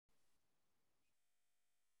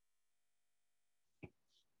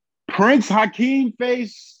Prince Hakeem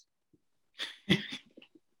face.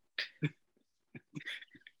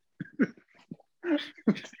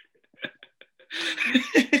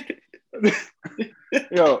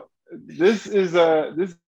 Yo, this is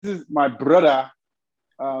my brother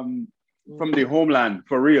from the homeland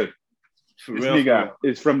for real. For This real, for nigga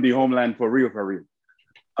real. is from the homeland for real, for real.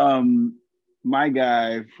 My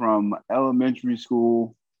guy from elementary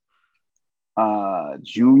school,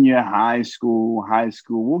 junior high school, high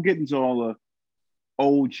school. We'll get into all the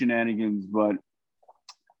old shenanigans, but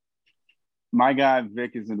my guy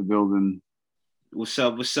Vic is in the building, What's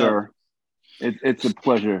up? What's up? sir. It's a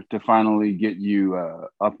pleasure to finally get you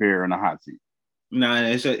up here in a hot seat. Nah,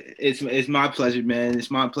 it's my pleasure, man.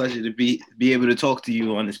 It's my pleasure to be able to talk to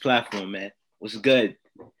you on this platform, man. What's good?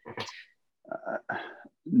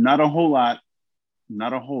 Not a whole lot.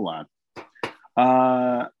 Not a whole lot.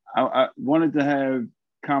 I wanted to have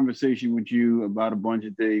conversation with you about a bunch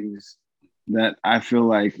of things that I feel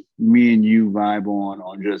like me and you vibe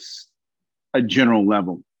on just a general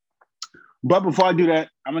level. But before I do that,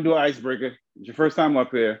 I'm gonna do an icebreaker. It's your first time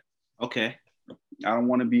up here. Okay. I don't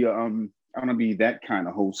want to be I don't want to be that kind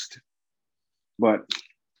of host. But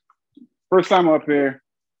first time up here,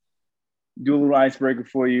 do a little icebreaker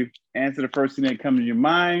for you. Answer the first thing that comes to your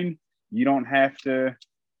mind. You don't have to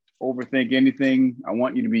overthink anything. I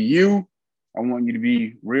want you to be you. I want you to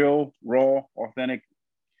be real, raw, authentic.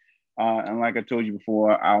 And like I told you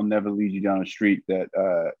before, I'll never lead you down a street that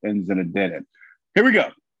ends in a dead end. Here we go.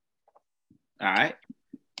 All right.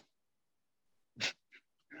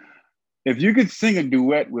 If you could sing a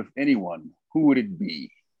duet with anyone, who would it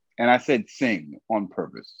be? And I said sing on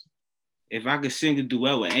purpose. If I could sing a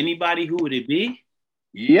duet with anybody, who would it be?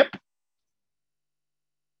 Yep.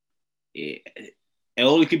 It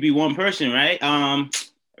only could be one person, right?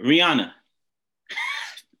 Rihanna.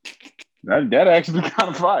 That actually kind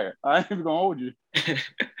of fire. I ain't even gonna hold you.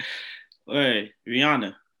 Wait,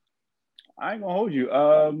 Rihanna. I ain't gonna hold you.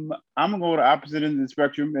 I'm gonna go to the opposite end of the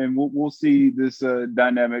spectrum, and we'll see this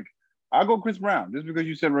dynamic. I'll go Chris Brown just because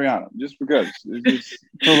you said Rihanna. Just because it just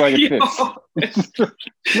feels like it fits. It just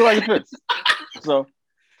feels like it fits.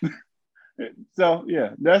 So yeah,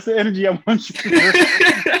 that's the energy I want you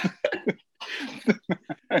to.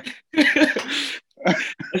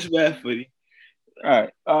 That's bad funny. All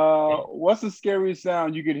right. What's the scariest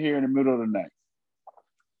sound you could hear in the middle of the night?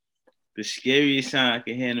 The scariest sound I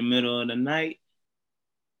can hear in the middle of the night.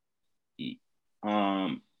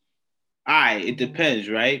 It depends,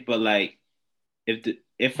 right? But like,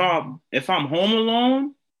 if I'm home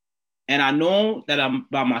alone and I know that I'm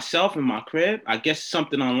by myself in my crib, I guess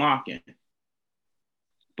something unlocking.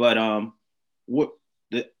 But what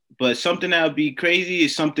the but something that would be crazy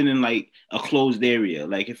is something in like a closed area.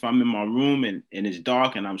 Like if I'm in my room and it's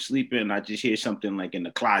dark and I'm sleeping and I just hear something like in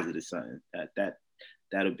the closet or something,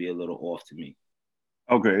 that'll be a little off to me.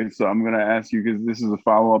 Okay, so I'm gonna ask you because this is a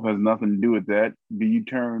follow up, has nothing to do with that. Do you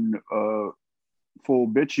turn full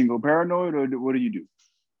bitch and go paranoid, or what do you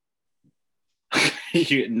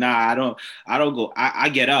do? Nah, I don't go. I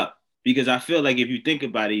get up because I feel like if you think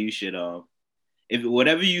about it, you should if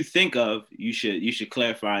whatever you think of, you should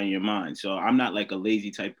clarify in your mind. So I'm not like a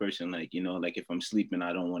lazy type person. Like like if I'm sleeping,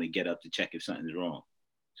 I don't want to get up to check if something's wrong.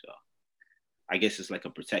 So I guess it's like a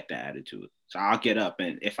protector attitude. So I'll get up,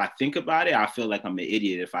 and if I think about it, I feel like I'm an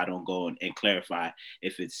idiot if I don't go and clarify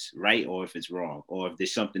if it's right or if it's wrong or if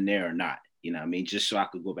there's something there or not. You know what I mean? Just so I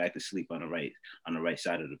could go back to sleep on the right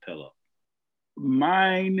side of the pillow.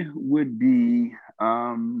 Mine would be,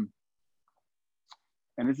 and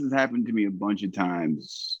this has happened to me a bunch of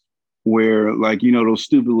times, where like those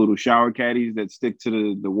stupid little shower caddies that stick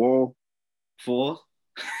to the wall. Four.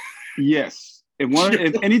 Yes,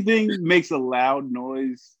 if anything makes a loud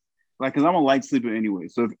noise, like because I'm a light sleeper anyway,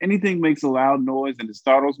 so if anything makes a loud noise and it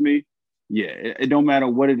startles me, yeah, it don't matter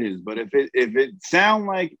what it is. But if it sound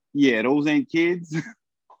like those ain't kids,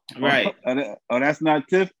 Right. or that's not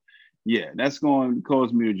Tiff, yeah, that's going to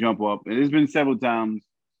cause me to jump up. And there's been several times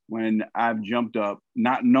when I've jumped up,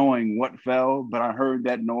 not knowing what fell, but I heard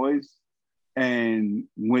that noise and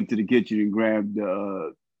went to the kitchen and grabbed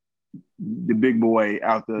the big boy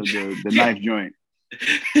out the knife joint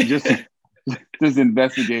just to, just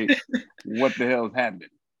investigate what the hell is happening.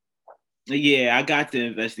 Yeah, I got to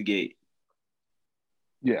investigate.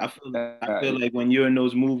 Yeah, I feel like when you're in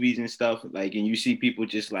those movies and stuff, like, and you see people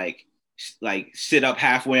just like sit up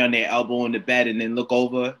halfway on their elbow in the bed and then look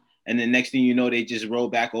over, and then next thing you know, they just roll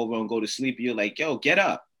back over and go to sleep. You're like, yo, get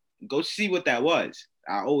up, go see what that was.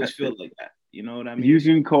 I always feel like that. You know what I mean? You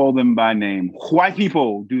can call them by name. White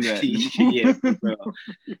people do that. Yeah, bro.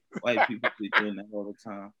 White people be doing that all the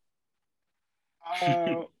time.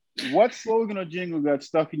 What slogan or jingle got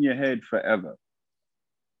stuck in your head forever?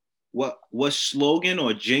 What slogan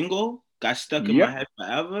or jingle got stuck in my Yep. head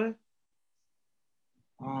forever?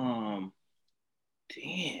 Um,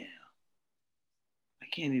 damn, I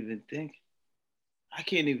can't even think. I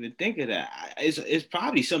can't even think of that. It's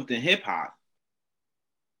probably something hip hop,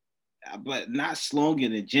 but not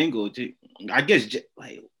slogan and jingle. I guess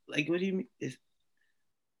like what do you mean? It's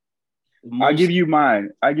I'll most give you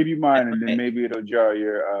mine. I'll give you mine, and then maybe it'll jar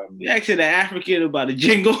your. you asking the African about a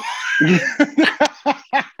jingle.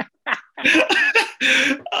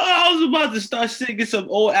 I was about to start singing some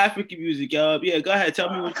old African music. Yeah, go ahead.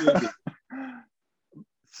 Tell me what you do.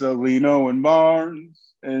 Celino and Barnes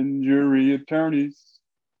and jury attorneys.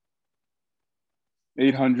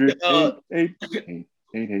 800 Uh,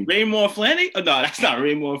 888. Raymore Flanagan? Oh, no, that's not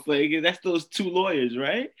Raymore Flanagan. That's those two lawyers,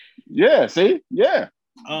 right? Yeah, see? Yeah.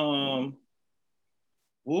 What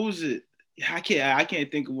was it? I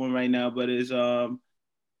can't think of one right now, but it's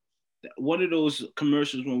one of those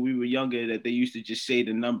commercials when we were younger that they used to just say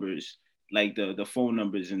the numbers, like the phone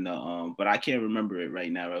numbers in the but I can't remember it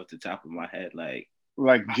right now off the top of my head. Like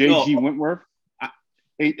no, J.G. Wentworth. I,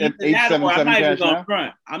 877 I'm not even cash gonna now.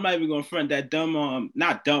 front. I'm not even gonna front that dumb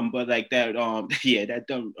not dumb, but like that yeah, that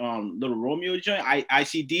dumb little Romeo joint.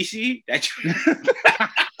 ICDC. That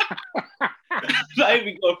I'm not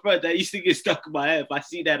even gonna front. That used to get stuck in my head. If I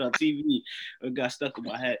see that on TV, it got stuck in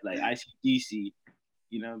my head like ICDC.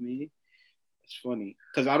 You know what I mean? It's funny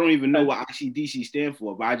because I don't even know what ICDC stand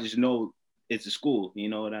for, but I just know it's a school. You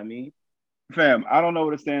know what I mean? Fam, I don't know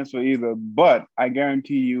what it stands for either, but I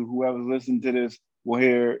guarantee you, whoever's listening to this will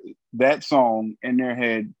hear that song in their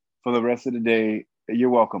head for the rest of the day. You're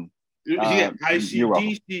welcome. Yeah, You're welcome.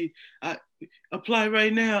 ICDC. Apply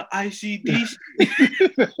right now, ICDC.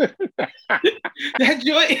 That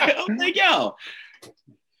joint, I'm like, yo.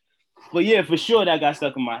 But yeah, for sure that got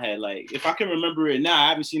stuck in my head. Like, if I can remember it now, I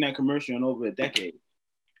haven't seen that commercial in over a decade.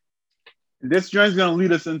 This joint's gonna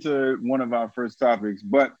lead us into one of our first topics.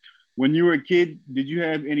 But when you were a kid, did you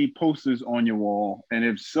have any posters on your wall? And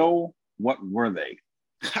if so, what were they?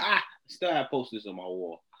 Still have posters on my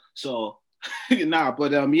wall. So nah,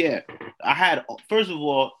 but yeah. I had first of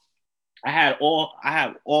all, I have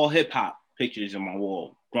all hip hop pictures on my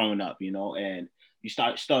wall growing up, you know, and you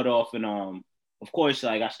start off and of course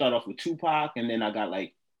like I start off with Tupac and then I got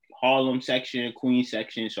like Harlem section, Queen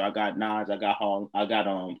section. So I got Nas, I got Harlem, I got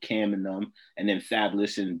Cam and them, and then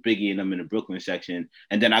Fabulous and Biggie and them in the Brooklyn section.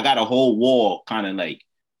 And then I got a whole wall kind of like,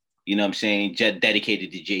 you know what I'm saying,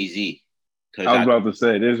 dedicated to Jay-Z. I was about to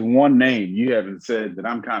say there's one name you haven't said that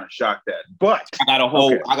I'm kind of shocked at, but I got a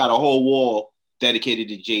whole wall dedicated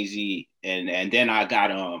to Jay-Z, and then I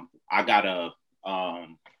got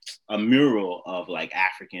a mural of like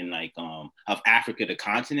African of Africa the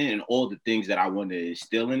continent and all the things that I wanted to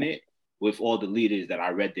instill in it with all the leaders that I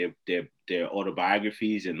read their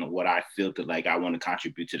autobiographies and what I feel that like I want to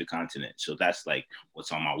contribute to the continent. So that's like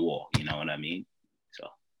what's on my wall, you know what I mean? So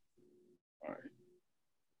all right.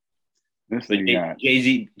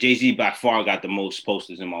 Jay-Z by far got the most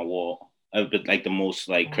posters in my wall. But like the most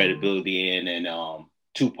like credibility in, and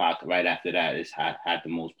Tupac right after that is had the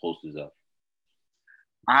most posters up.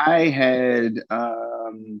 I had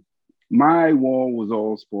my wall was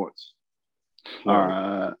all sports.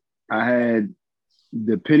 I had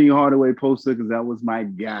the Penny Hardaway poster because that was my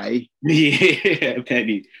guy. Yeah,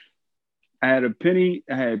 Penny. I had Penny.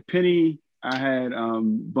 I had a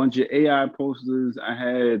bunch of AI posters. I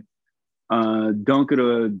had Dunk of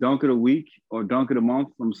the Week or Dunk of the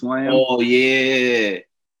Month from Slam. Oh yeah.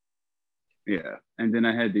 Yeah. And then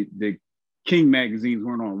I had the King magazines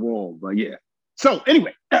weren't on the wall, but yeah. So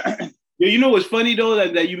anyway. You know what's funny though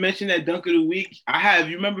that you mentioned that Dunk of the Week?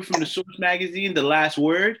 You remember from the Source magazine, The Last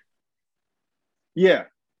Word? Yeah.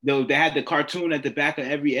 Though they had the cartoon at the back of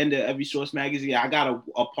every end of every Source magazine. I got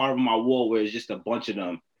a part of my wall where it's just a bunch of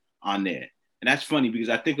them on there. And that's funny because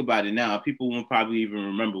I think about it now, people won't probably even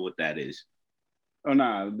remember what that is. Oh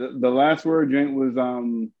no, the Last Word joint was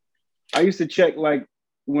I used to check like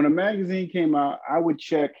when a magazine came out, I would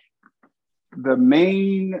check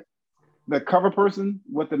the cover person,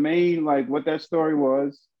 what that story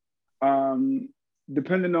was.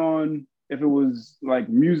 Depending on if it was like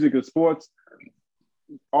music or sports,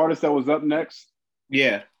 artist that was up next.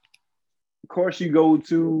 Yeah. Of course you go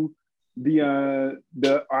to the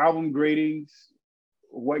album gradings,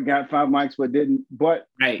 what got 5 mics, what didn't. But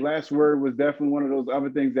right. Last Word was definitely one of those other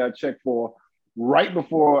things that I checked for right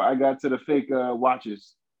before I got to the fake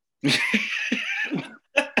watches. in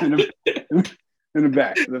the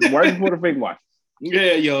back. That's right before the fake watches.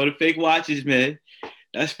 Yeah, yo, the fake watches, man.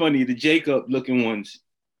 That's funny. The Jacob looking ones.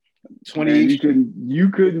 Man, 28th Street. you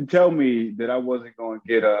couldn't tell me that I wasn't going to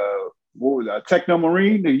get a what was it, a Techno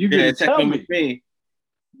Marine. You Yeah, couldn't tell Techno me. McPhee.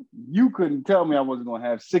 You couldn't tell me I wasn't going to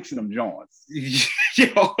have 6 of them joints.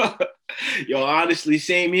 yo, yo, honestly,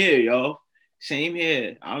 same here, yo. Same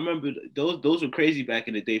here. I remember those were crazy back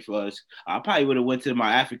in the day for us. I probably would have went to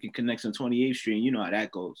my African Connects on 28th Street. You know how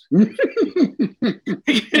that goes.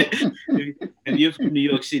 If you're from New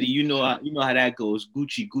York City, you know how that goes.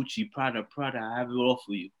 Gucci, Gucci, Prada, Prada. I have it all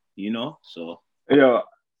for you. You know, so yo,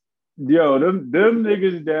 them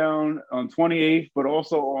niggas down on 28th, but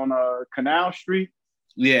also on Canal Street.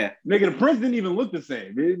 yeah. Nigga, the print didn't even look the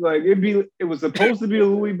same. It was supposed to be a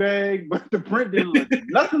Louis bag, but the print didn't look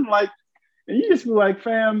nothing like. And you just be like,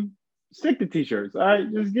 fam, stick to t-shirts. All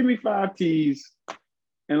right, just give me 5 tees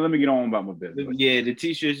and let me get on about my business. Yeah, the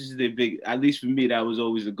t-shirts is the big. At least for me, that was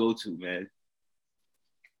always a go-to, man.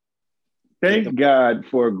 Thank God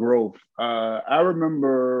for growth. I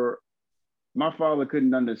remember my father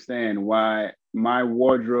couldn't understand why my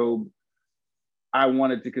wardrobe I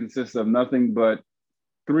wanted to consist of nothing but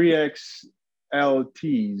 3XL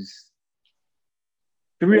tees,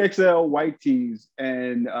 3XL white tees,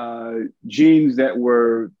 and jeans that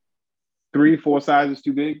were 3-4 sizes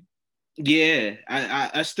too big. Yeah,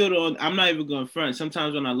 I still don't. I'm not even going front.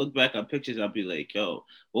 Sometimes when I look back at pictures, I'll be like, "Yo,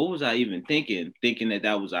 what was I even thinking? Thinking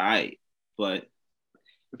that was alright." But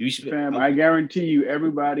Fam, I guarantee you,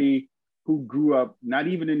 everybody who grew up, not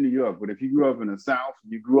even in New York, but if you grew up in the South,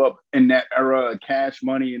 you grew up in that era of Cash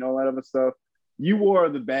Money and all that other stuff, you wore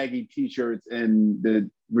the baggy t-shirts and the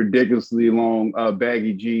ridiculously long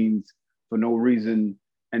baggy jeans for no reason.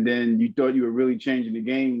 And then you thought you were really changing the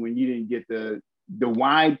game when you didn't get the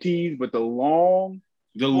wide tees, but the long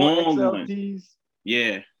one. tees.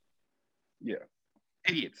 Yeah.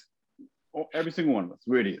 Idiots. Every single one of us.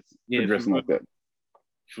 We're idiots for dressing like that.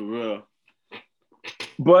 For real.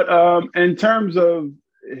 But in terms of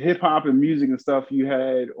hip hop and music and stuff you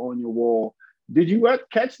had on your wall, did you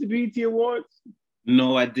catch the BET Awards?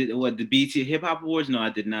 No, I did. What, the BET Hip Hop Awards? No,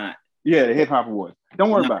 I did not. Yeah, the Hip Hop Awards.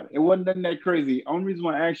 Don't worry about it. It wasn't nothing that crazy. Only reason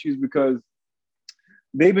why I asked you is because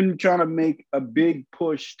they've been trying to make a big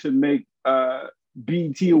push to make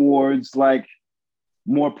BET Awards like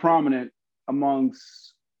more prominent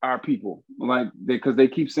amongst our people. Like, because they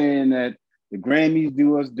keep saying that the Grammys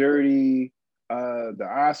do us dirty, the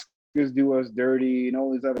Oscars do us dirty, and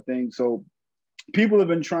all these other things. So people have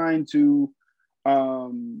been trying to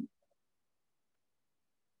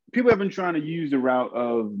use the route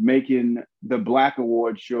of making the Black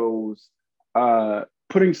award shows,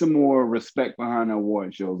 putting some more respect behind the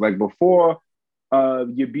award shows. Like before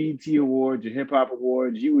your BET Awards, your Hip Hop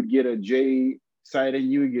Awards, you would get a Jay sighting,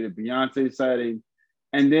 you would get a Beyonce sighting,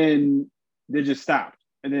 and then they just stopped.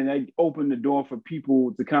 And then they opened the door for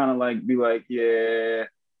people to kind of like be like, yeah,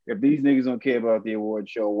 if these niggas don't care about the award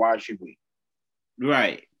show, why should we?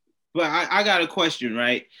 Right. But I got a question,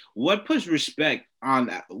 right? What puts respect on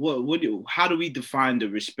that? How do we define the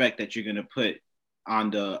respect that you're gonna put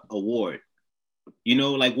on the award? You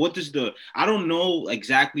know, like what does I don't know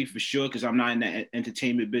exactly for sure because I'm not in the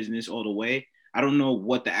entertainment business all the way. I don't know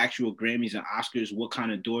what the actual Grammys and Oscars, what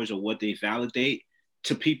kind of doors or what they validate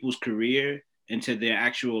to people's career and to their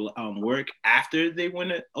actual work after they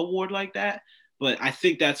win an award like that. But I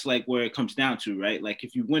think that's like where it comes down to, right? Like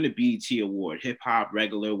if you win a BET award, hip hop,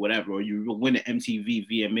 regular, whatever, or you win an MTV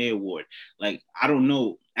VMA award, like I don't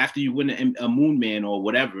know, after you win a Moon Man or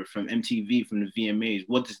whatever from MTV, from the VMAs,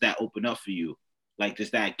 what does that open up for you? Like,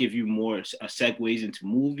 does that give you more segues into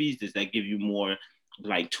movies? Does that give you more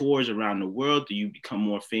like tours around the world? Do you become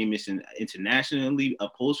more famous and internationally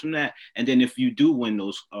opposed from that? And then if you do win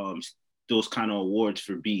those kind of awards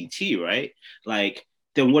for BET, right? Like,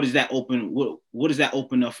 then what does that open? What does that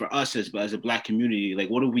open up for us as a Black community? Like,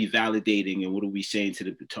 what are we validating and what are we saying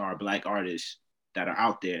to our Black artists that are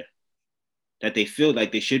out there that they feel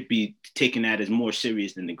like they should be taking that as more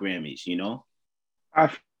serious than the Grammys? You know?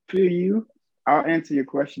 I feel you. I'll answer your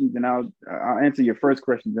questions, and I'll answer your first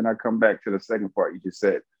question, then I'll come back to the second part you just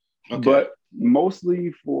said. Okay. But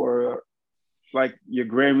mostly for like your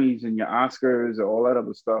Grammys and your Oscars or all that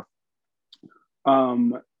other stuff,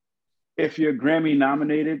 if you're Grammy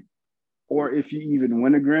nominated or if you even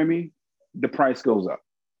win a Grammy, the price goes up.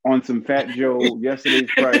 On some Fat Joe,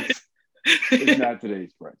 yesterday's price is not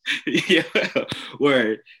today's price. Yeah,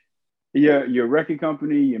 word. Your record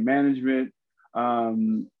company, your management,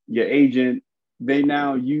 your agent, they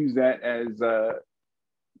now use that as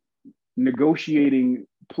negotiating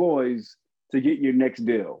ploys to get your next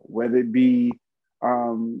deal, whether it be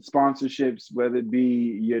sponsorships, whether it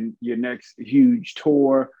be your next huge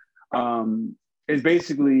tour. It's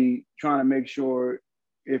basically trying to make sure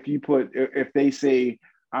if they say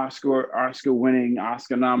Oscar winning,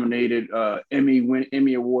 Oscar nominated,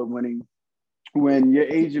 Emmy award winning, when your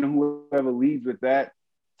agent or whoever leads with that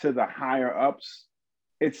to the higher ups,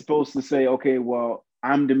 it's supposed to say, okay, well,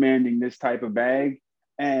 I'm demanding this type of bag,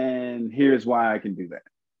 and here's why I can do that.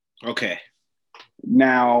 Okay.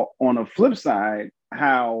 Now, on the flip side,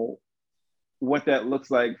 what that looks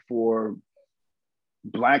like for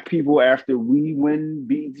Black people after we win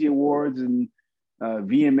BET Awards and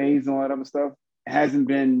VMAs and all that other stuff hasn't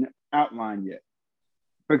been outlined yet,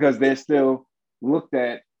 because they're still looked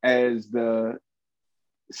at as the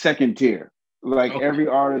second tier. Like every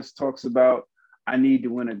artist talks about, I need to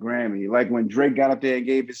win a Grammy. Like when Drake got up there and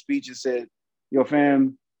gave his speech and said, yo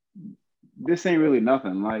fam, this ain't really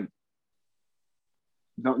nothing. Like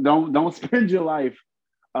don't spend your life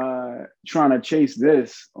trying to chase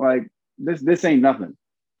this. Like this ain't nothing.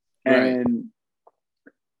 Right. And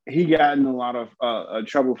he got in a lot of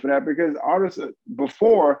trouble for that, because artists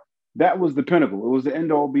before, that was the pinnacle. It was the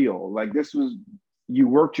end all be all. Like this was, you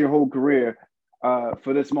worked your whole career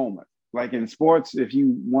for this moment. Like in sports, if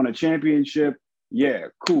you won a championship, yeah,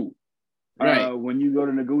 cool. Right. When you go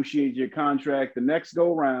to negotiate your contract the next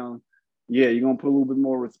go round, yeah, you're gonna put a little bit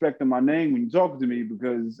more respect on my name when you talk to me,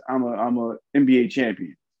 because I'm a NBA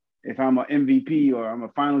champion. If I'm an MVP or I'm a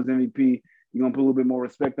Finals MVP, you're gonna put a little bit more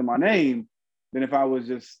respect on my name than if I was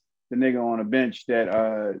just the nigga on a bench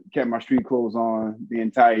that kept my street clothes on the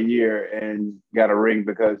entire year and got a ring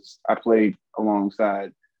because I played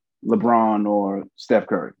alongside LeBron or Steph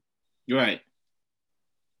Curry. Right.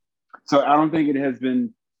 So I don't think it has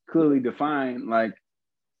been clearly defined, like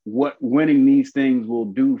what winning these things will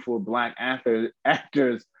do for Black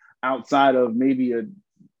actors outside of maybe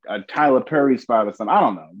a Tyler Perry spot or something. I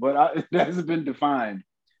don't know, but it hasn't been defined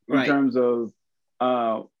in terms of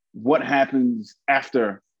what happens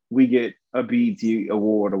after we get a BET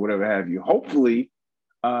award or whatever have you. Hopefully,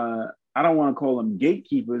 I don't want to call them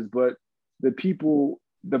gatekeepers, but the people,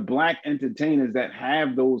 the Black entertainers that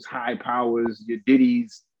have those high powers, your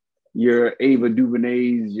Diddy's, your Ava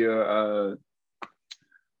DuVernay's, your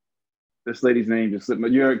this lady's name just slipped,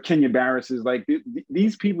 but your Kenya Barris's, like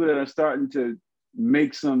these people that are starting to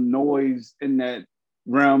make some noise in that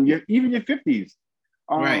realm, even your 50s.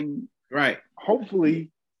 Right.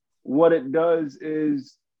 Hopefully, what it does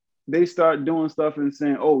is they start doing stuff and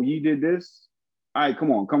saying, "Oh, you did this. All right,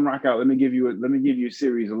 come rock out. Let me give you a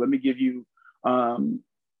series, or let me give you,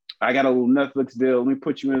 I got a little Netflix deal. Let me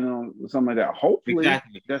put you in on something like that." Hopefully,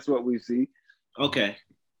 that's what we see. Okay,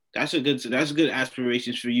 that's good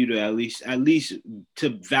aspirations for you to at least to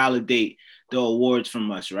validate the awards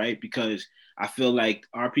from us, right? Because I feel like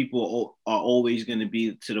our people are always going to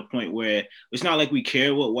be to the point where it's not like we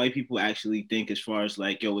care what white people actually think as far as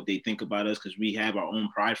like, what they think about us, because we have our own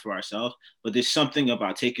pride for ourselves. But there's something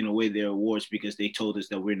about taking away their awards because they told us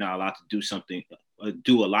that we're not allowed to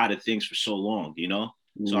do a lot of things for so long,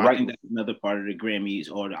 So I think that's another part of the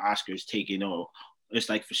Grammys or the Oscars taking over. It's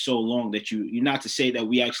like for so long that you're not to say that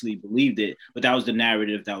we actually believed it, but that was the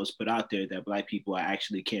narrative that was put out there, that Black people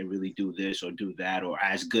actually can't really do this or do that or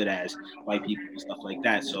as good as white people and stuff like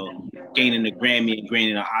that. So gaining the Grammy and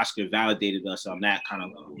gaining an Oscar validated us on that kind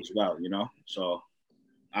of level as well, So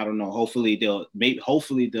I don't know. Hopefully the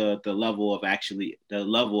level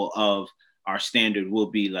of our standard will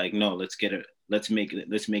be like, no, let's make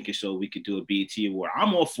it so we could do a BET award.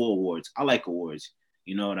 I'm all for awards. I like awards.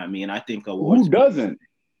 You know what I mean? I think awards. Who doesn't?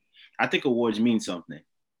 I think awards mean something.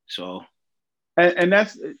 So, and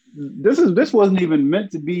this wasn't even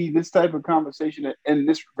meant to be this type of conversation in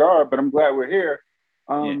this regard, but I'm glad we're here.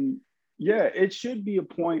 It should be a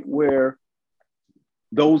point where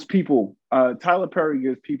those people, Tyler Perry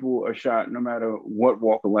gives people a shot no matter what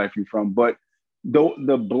walk of life you're from. But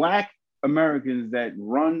the Black Americans that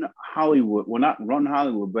run Hollywood, well, not run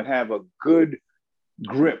Hollywood, but have a good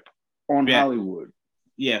grip on Hollywood.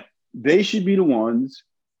 Yeah, they should be the ones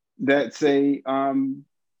that say,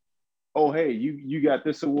 "Oh, hey, you got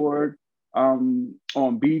this award on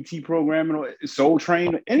BET programming or Soul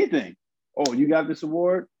Train, anything. Oh, you got this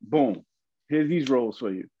award. Boom, here's these roles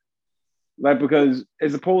for you." Like, because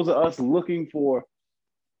as opposed to us looking for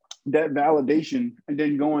that validation and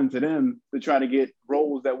then going to them to try to get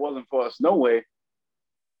roles that wasn't for us, no way.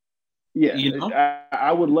 Yeah,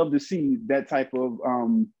 I would love to see that type of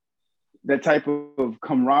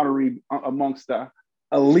camaraderie amongst the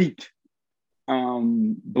elite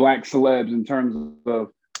Black celebs in terms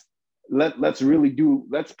of let's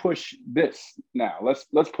push this now.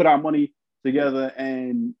 Let's put our money together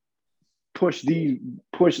and push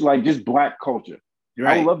like just Black culture.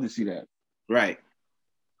 Right. I would love to see that. Right.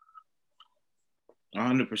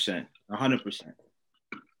 100%.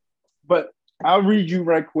 But I'll read you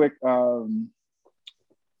right quick the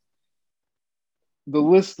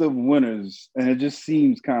list of winners, and it just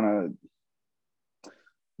seems kind of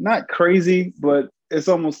not crazy, but it's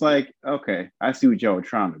almost like, okay, I see what y'all are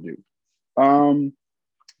trying to do.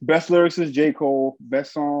 Best lyricist, J. Cole.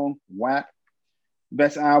 Best song, WAP.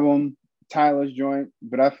 Best album, Tyler's joint.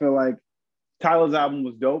 But I feel like Tyler's album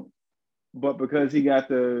was dope, but because he got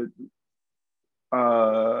the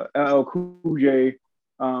LL Cool J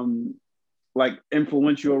like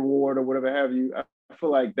influential award or whatever have you, I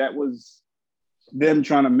feel like that was them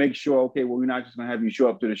trying to make sure, okay, well, we're not just gonna have you show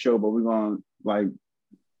up to the show, but we're gonna like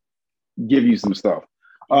give you some stuff.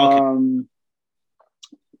 Okay.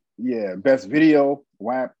 Yeah, best video,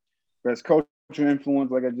 WAP. Best culture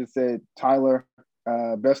influence, like I just said, Tyler.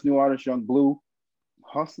 Best new artist, Young Blue.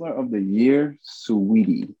 Hustler of the year,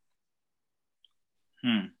 Saweetie.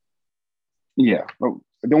 Yeah, oh,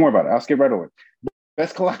 don't worry about it. I'll skip right over it.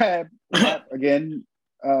 Best collab, again.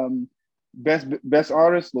 Best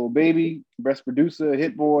artist, Lil Baby. Best producer,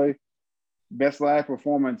 Hit Boy. Best live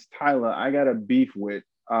performance, Tyler. I got a beef with.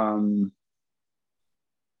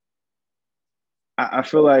 I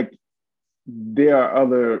feel like there are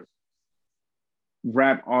other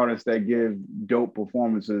rap artists that give dope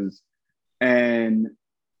performances, and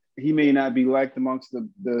he may not be liked amongst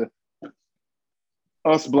the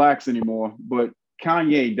us blacks anymore, but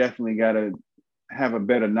Kanye definitely got to have a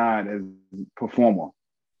better nod as performer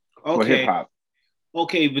for hip hop.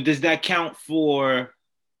 Okay, but does that count for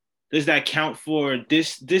this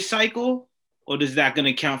cycle, or does that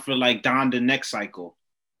gonna count for like Don the next cycle?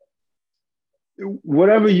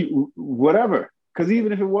 Whatever. Because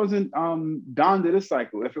even if it wasn't Don to this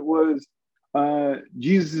cycle, if it was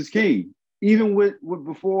Jesus is King, even with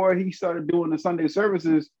before he started doing the Sunday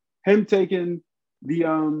services, him taking the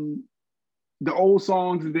old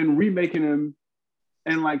songs and then remaking them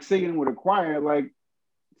and like singing with a choir, like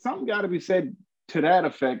something got to be said to that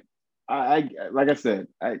effect. I like I said,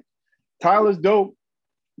 Tyler's dope,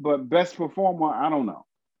 but best performer, I don't know.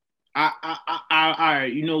 All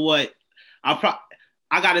right, you know what? I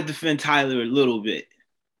gotta defend Tyler a little bit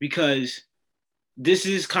because this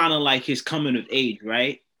is kind of like his coming of age,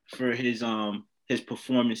 right? For his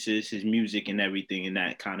performances, his music, and everything in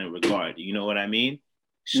that kind of regard. You know what I mean?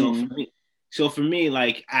 So for me,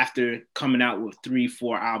 like after coming out with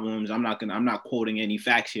 3-4 albums, I'm not quoting any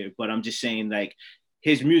facts here, but I'm just saying like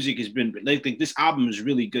his music has been like this album is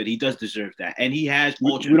really good. He does deserve that, and he has.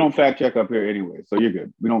 We don't fact check up here anyway, so you're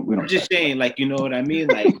good. We don't. I'm just saying, like, you know what I mean.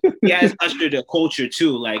 Like he has ushered a culture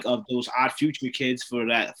too, like of those Odd Future kids for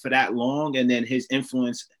that long, and then his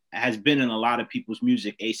influence has been in a lot of people's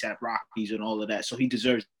music, ASAP Rockies and all of that. So he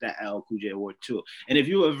deserves that LL Cool J award too. And if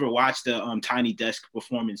you ever watched the Tiny Desk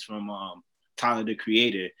performance from Tyler the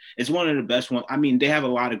Creator, it's one of the best ones. I mean, they have a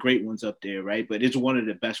lot of great ones up there, right? But it's one of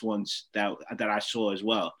the best ones that I saw as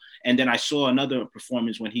well. And then I saw another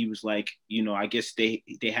performance when he was like, you know, I guess they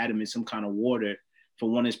had him in some kind of water for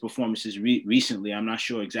one of his performances recently. I'm not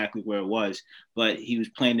sure exactly where it was, but he was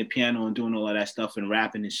playing the piano and doing all of that stuff and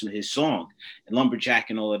rapping his song and lumberjack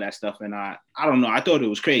and all of that stuff. And I don't know, I thought it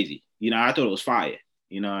was crazy. You know, I thought it was fire.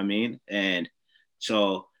 You know what I mean? And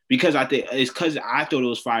so because I think it's because I thought it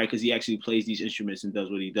was fire because he actually plays these instruments and does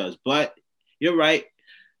what he does. But you're right.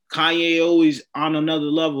 Kanye always on another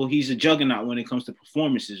level. He's a juggernaut when it comes to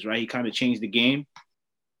performances, right? He kind of changed the game.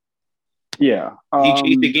 Yeah. He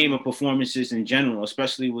changed the game of performances in general,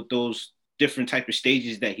 especially with those different type of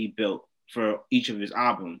stages that he built for each of his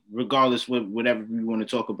albums, regardless of whatever we want to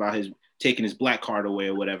talk about, his taking his black card away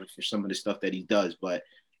or whatever for some of the stuff that he does. But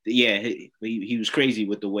yeah, he was crazy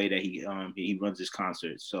with the way that he runs his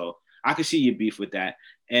concerts. So I could see your beef with that.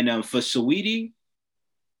 And for Saweetie,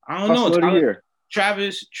 I don't know.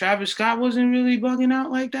 Travis Scott wasn't really bugging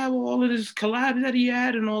out like that with all of this collabs that he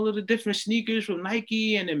had and all of the different sneakers from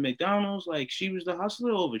Nike and then McDonald's. Like she was the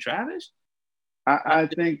hustler over Travis. I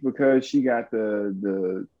think because she got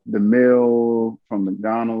the meal from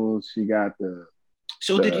McDonald's, she got the.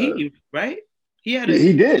 So did he, right? He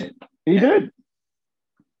did. He did.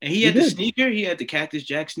 And he had the sneaker. He had the Cactus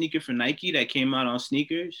Jack sneaker for Nike that came out on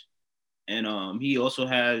sneakers, and he also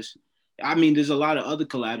has. I mean, there's a lot of other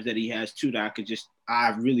collabs that he has too that I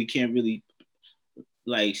really can't really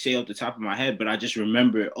like say off the top of my head, but I just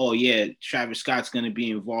remember, oh yeah, Travis Scott's gonna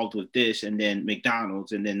be involved with this, and then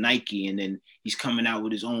McDonald's, and then Nike, and then he's coming out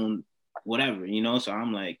with his own whatever, you know. So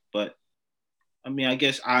I'm like, but I mean, I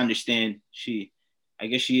guess I understand she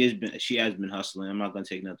has been hustling. I'm not gonna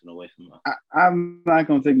take nothing away from her. I'm not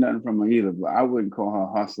gonna take nothing from her either, but I wouldn't call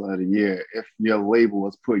her hustler of the year if your label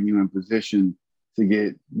was putting you in position to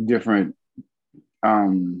get different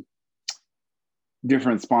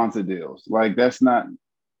different sponsor deals. Like that's not.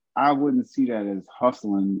 I wouldn't see that as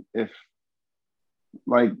hustling if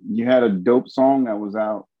like you had a dope song that was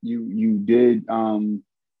out. You did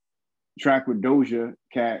track with Doja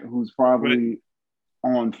Cat, who's Right. probably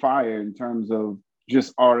on fire in terms of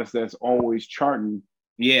just artists that's always charting.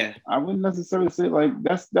 Yeah. I wouldn't necessarily say like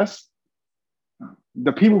that's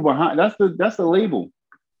the people behind. That's the label.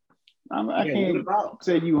 I Yeah. What can't about?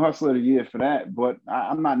 say you hustler of the year for that, but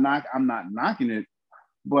I'm not knocking it,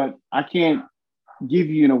 but I can't give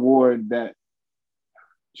you an award that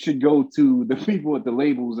should go to the people at the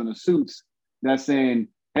labels and the suits that's saying,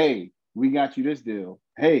 "Hey, we got you this deal.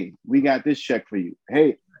 Hey, we got this check for you.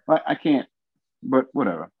 Hey, I can't." But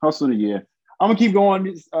whatever. Hustle of the year. I'm gonna keep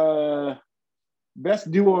going.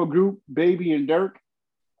 Best duo or group, Baby and Dirk.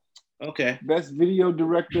 Okay. Best video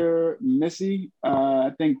director, Missy.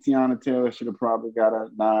 I think Tiana Taylor should have probably got a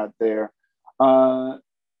nod there. Uh,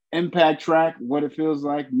 Impact track, What It Feels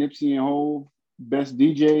Like, Nipsey and Hove. Best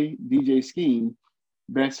DJ, DJ Scheme.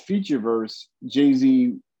 Best feature verse,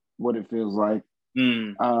 Jay-Z, What It Feels Like.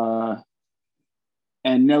 Mm.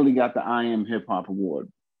 And Nelly got the I Am Hip Hop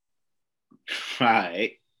Award.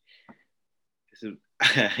 Right.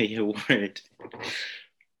 Your word.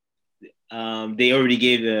 They already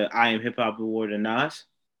gave the I Am Hip Hop Award to Nas.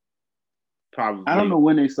 Probably. I don't know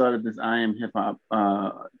when they started this I Am Hip Hop.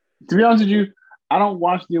 To be honest with you, I don't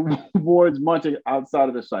watch the awards much outside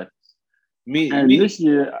of the cyphers. And Me. this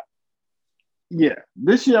year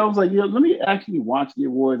I was like, let me actually watch the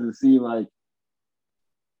awards and see like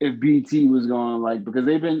if BT was going like because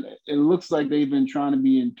it looks like they've been trying to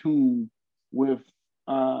be in tune with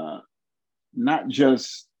not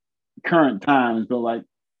just current times, but like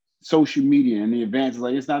social media and the advances.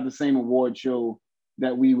 Like it's not the same award show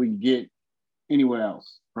that we would get anywhere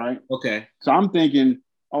else, right? Okay. So I'm thinking,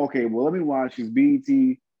 okay, well, let me watch this BET.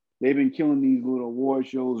 They've been killing these little award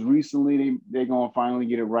shows recently. They're gonna finally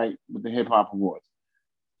get it right with the hip hop awards.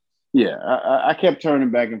 Yeah, I kept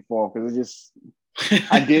turning back and forth because it just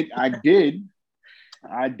I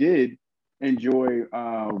did enjoy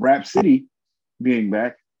Rap City being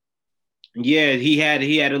back. Yeah, he had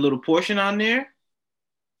a little portion on there.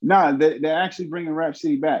 Nah, they're actually bringing Rap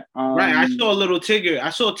City back. Right. I saw a little Tigger.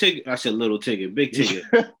 I saw Tigger. I said little Tigger, big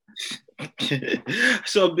Tigger. I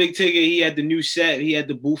saw Big Tigger. He had the new set. He had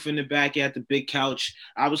the booth in the back. He had the big couch.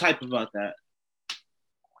 I was hyped about that.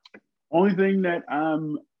 Only thing that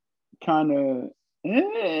I'm kind of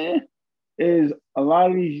is a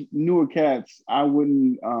lot of these newer cats I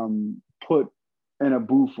wouldn't put in a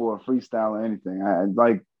booth for a freestyle or anything. I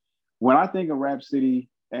like when I think of Rap City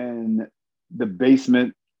and the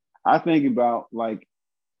basement, I think about like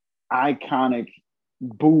iconic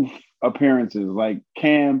booth appearances like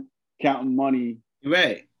Cam counting money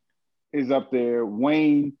Right. is up there.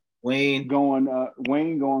 Wayne. Wayne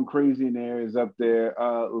going crazy in there is up there.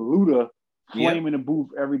 Luda Yep. flaming the booth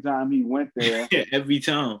every time he went there. Every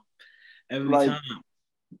time. Every Like time.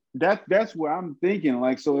 that's what I'm thinking.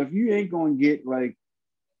 Like, so if you ain't gonna get like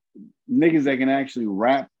niggas that can actually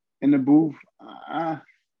rap in the booth,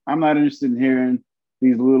 I'm not interested in hearing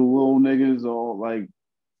these little niggas or like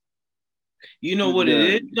You know what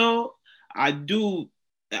it is though? I do.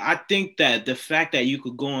 I think that the fact that you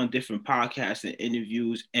could go on different podcasts and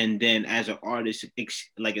interviews, and then as an artist,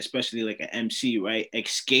 like especially like an MC, right,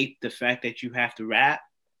 escape the fact that you have to rap,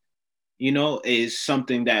 is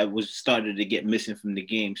something that was started to get missing from the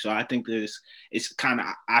game. So I think it's kind of,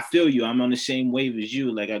 I feel you. I'm on the same wave as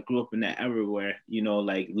you. Like I grew up in that era where,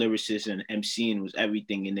 like lyricist and MCing was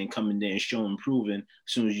everything. And then coming there and showing, proving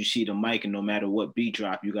as soon as you see the mic and no matter what beat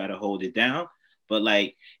drop, you got to hold it down. But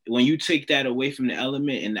like when you take that away from the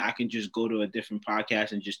element and I can just go to a different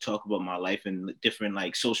podcast and just talk about my life and different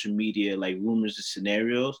like social media, like rumors and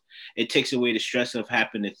scenarios, it takes away the stress of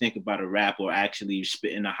having to think about a rap or actually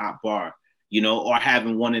spitting a hot bar, or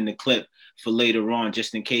having one in the clip for later on,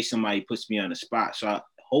 just in case somebody puts me on the spot. So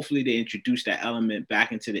hopefully they introduce that element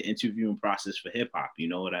back into the interviewing process for hip hop. You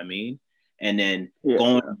know what I mean? And then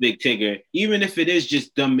going to Big Tigger, even if it is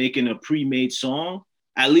just them making a pre-made song,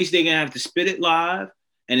 at least they're going to have to spit it live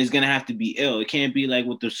and it's going to have to be ill. It can't be like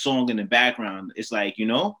with the song in the background. It's like,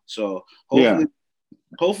 so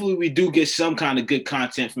hopefully we do get some kind of good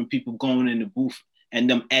content from people going in the booth and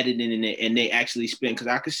them editing in it and they actually spin. Because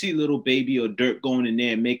I could see Little Baby or Dirt going in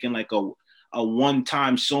there and making like a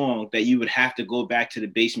one-time song that you would have to go back to the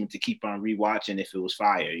basement to keep on rewatching if it was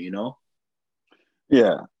fire,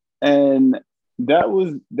 Yeah. And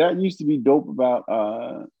that used to be dope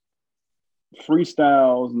about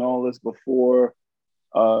freestyles and all this before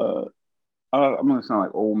I'm gonna sound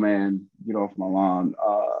like old man. Get off my lawn.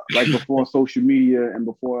 Like before social media and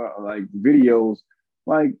before like videos,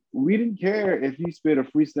 like we didn't care if you spit a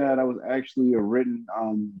freestyle that was actually a written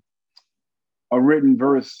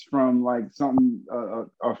verse from like something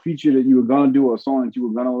a feature that you were gonna do, a song that you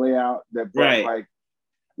were gonna lay out. That, but Right. like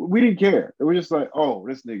we didn't care. It was just like, oh,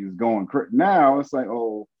 this nigga's going crazy. Now it's like,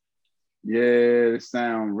 oh, yeah, it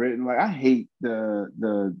sound written. Like I hate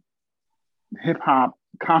the hip hop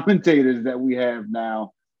commentators that we have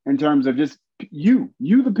now in terms of just you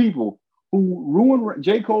the people who ruin.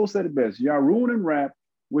 J. Cole said it best. Y'all ruining rap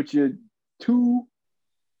with your 2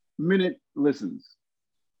 minute listens.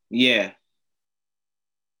 Yeah.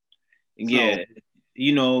 Yeah.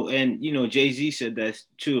 So And Jay-Z said that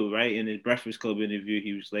too, right? In his Breakfast Club interview,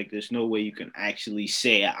 he was like, there's no way you can actually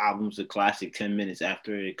say an album's a classic 10 minutes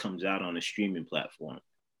after it comes out on a streaming platform.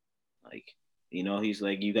 Like, he's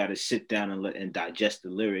like, you got to sit down and digest the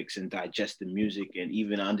lyrics and digest the music and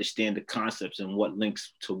even understand the concepts and what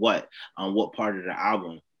links to what on what part of the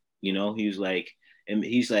album. He was like, and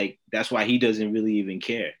he's like, that's why he doesn't really even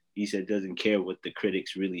care. He said doesn't care what the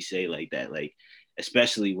critics really say like that, like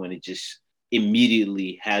especially when it just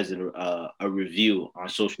immediately has a review on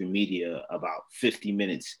social media about 50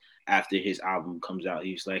 minutes after his album comes out.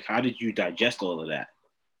 He's like, how did you digest all of that?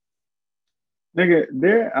 nigga,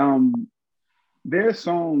 there are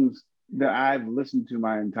songs that I've listened to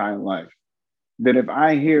my entire life that if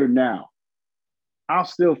I hear now, I'll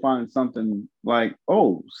still find something like,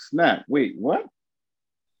 oh snap, wait, what?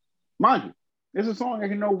 Mind you, it's a song I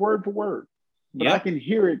can know word for word, but I Yep. can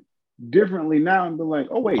hear it differently now and be like,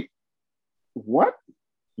 oh wait, what?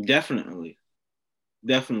 Definitely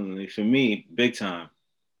for me, big time.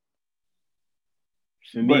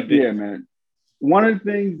 For me, But big. yeah, man, one of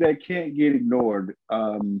the things that can't get ignored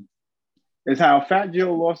is how Fat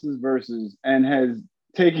Joe lost his verses and has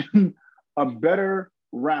taken a better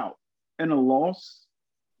route in a loss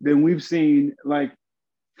than we've seen. Like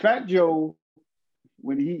Fat Joe,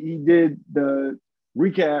 when he did the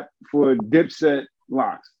recap for Dipset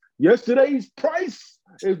Locks, yesterday's price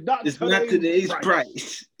is not It's not today's today's price.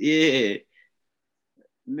 price. Yeah.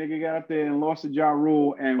 Nigga got up there and lost to Ja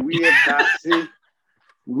Rule, and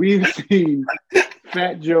we've seen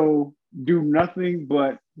Fat Joe do nothing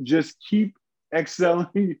but just keep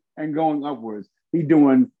excelling and going upwards. He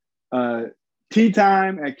doing tea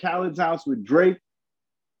time at Khaled's house with Drake.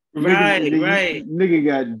 Right, right. Nigga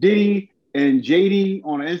got Diddy and JD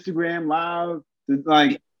on Instagram live.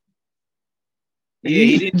 Like Yeah, he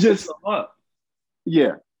he's didn't mess just up.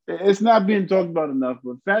 yeah. It's not being talked about enough,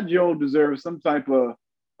 but Fat Joe deserves some type of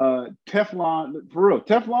Teflon for real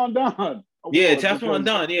Teflon Don Yeah, award Teflon because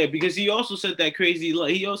Don. Yeah, because he also said that crazy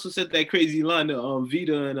line. He also said that crazy line to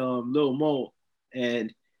Vita and Lil Mo,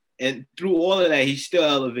 and through all of that, he still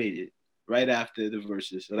elevated right after the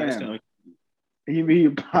verses. So that's kind fam, of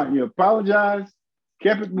he apologized,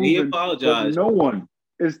 kept it he moving, but apologized. no one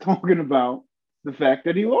is talking about the fact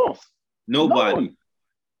that he lost. No Nobody. one.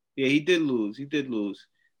 Yeah, he did lose. He did lose.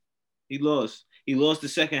 He lost. He lost the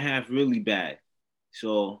second half really bad.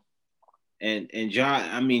 So and Ja,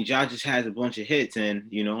 I mean, Ja just has a bunch of hits, and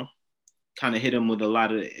kind of hit him with a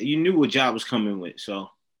lot of. You knew what Ja was coming with, so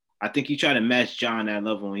I think he tried to match Ja on that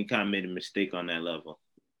level, and he kind of made a mistake on that level.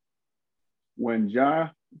 When Ja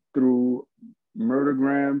threw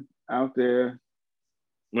Murdergram out there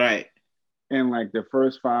Right. in like the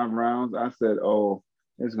first 5 rounds, I said, "Oh,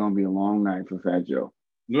 it's gonna be a long night for Fat Joe."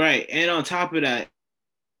 Right. And on top of that,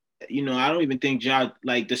 I don't even think Ja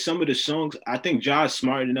like some of the songs. I think Ja's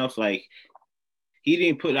smart enough. Like he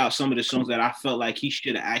didn't put out some of the songs that I felt like he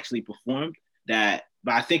should have actually performed. But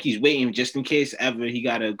I think he's waiting just in case ever he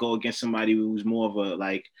got to go against somebody who's more of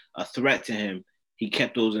a threat to him. He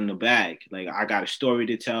kept those in the bag. Like I got a story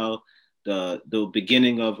to tell. The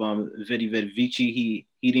beginning of Vedi Vedi Vici,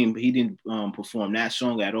 he didn't perform that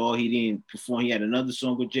song at all. He didn't perform. He had another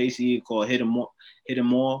song with JC called Hit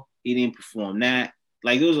 'Em All. He didn't perform that.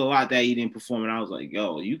 Like there was a lot that he didn't perform, and I was like,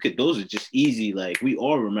 yo, those are just easy. Like we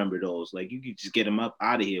all remember those. Like you could just get him up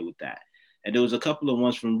out of here with that. And there was a couple of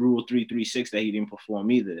ones from Rule 336 that he didn't perform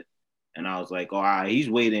either. And I was like, oh, all right, he's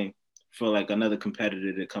waiting for like another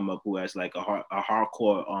competitor to come up who has like a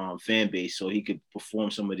hardcore fan base so he could perform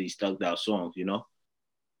some of these thugged out songs.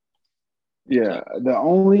 Yeah, So the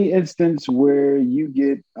only instance where you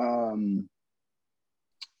get,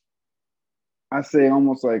 I say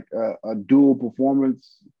almost like a dual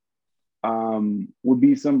performance, would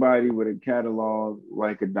be somebody with a catalog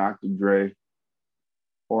like a Dr. Dre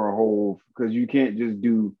or a Hove, because you can't just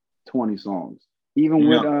do 20 songs. Even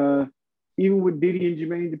with no, even with Diddy and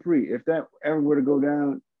Jermaine Dupri, if that ever were to go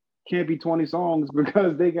down, can't be 20 songs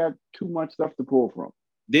because they got too much stuff to pull from.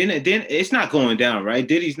 Then it's not going down, right?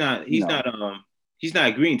 Diddy's not. No. He's not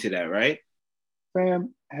agreeing to that, right?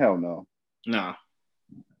 Fam, hell no. No.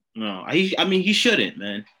 I mean, he shouldn't,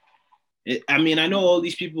 man. I mean, I know all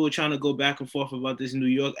these people are trying to go back and forth about this New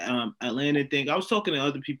York, Atlanta thing. I was talking to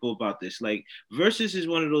other people about this. Like, Versus is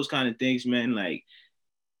one of those kind of things, man. Like,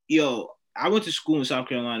 yo, I went to school in South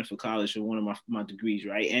Carolina for college for one of my degrees,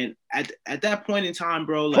 right? And at that point in time,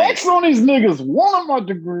 bro, like, flex on these niggas. One of my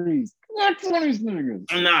degrees. Flex on these niggas.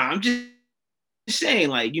 Nah, I'm just saying,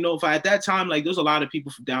 like, you know, if at that time, like, there's a lot of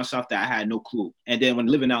people from down south that I had no clue. And then when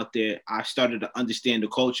living out there, I started to understand the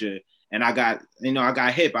culture, and I got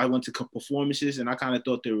hip. I went to performances, and I kind of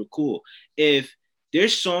thought they were cool. If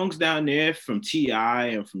there's songs down there from T.I.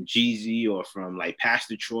 and from Jeezy or from like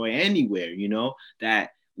Pastor Troy, anywhere, you know, that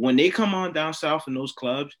when they come on down south in those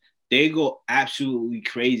clubs, they go absolutely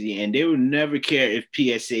crazy, and they would never care if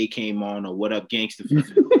PSA came on or What Up Gangsta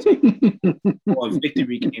or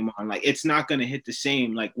Victory came on. Like, it's not gonna hit the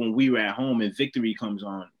same like when we were at home and Victory comes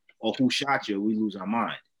on, or Who Shot You, we lose our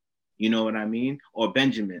mind. You know what I mean? Or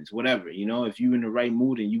Benjamin's, whatever. You know, if you're in the right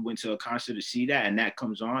mood and you went to a concert to see that and that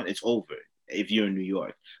comes on, it's over if you're in New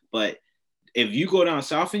York. But if you go down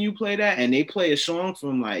south and you play that and they play a song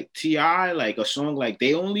from like T.I., like a song like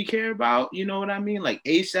They Only Care About, you know what I mean? Like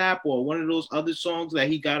ASAP or one of those other songs that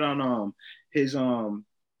he got on his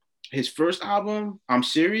first album, I'm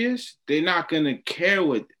Serious, they're not gonna care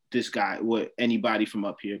what anybody from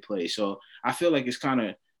up here plays. So I feel like it's kind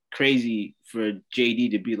of crazy for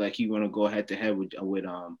JD to be like he want to go head to head with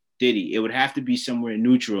Diddy. It would have to be somewhere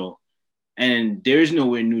neutral. And there's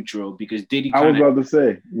nowhere neutral because Diddy. I was about to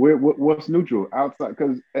say, what's neutral outside?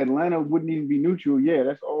 Because Atlanta wouldn't even be neutral. Yeah,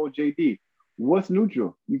 that's all JD. What's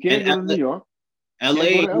neutral? You can't go to New York. LA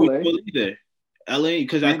can't go to LA either. LA,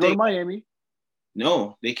 because I think go to Miami.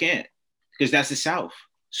 No, they can't, because that's the South.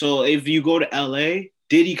 So if you go to LA,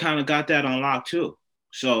 Diddy kind of got that on lock too.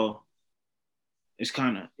 So it's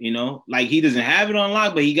kind of, you know, like he doesn't have it on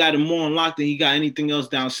lock, but he got it more on lock than he got anything else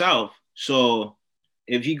down south. So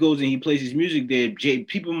if he goes and he plays his music there,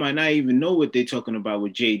 people might not even know what they're talking about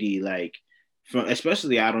with JD. Like,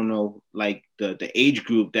 especially, I don't know, like the age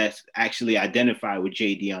group that's actually identified with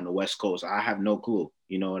JD on the West Coast. I have no clue.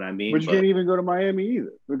 You know what I mean? But you can't even go to Miami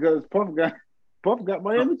either because Puff got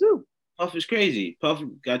Miami too. Puff is crazy. Puff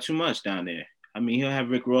got too much down there. I mean, he'll have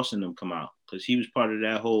Rick Ross and them come out because he was part of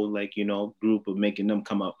that whole, like, you know, group of making them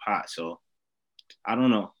come up hot. So I don't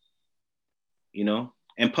know, you know.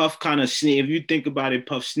 And Puff kind of if you think about it,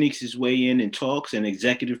 Puff sneaks his way in and talks and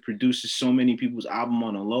executive produces so many people's album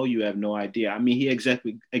on the low, you have no idea. I mean, he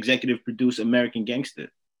executive produced American Gangster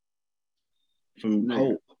from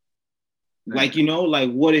Hope. Like, you know,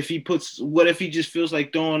 like what if he just feels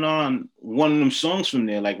like throwing on one of them songs from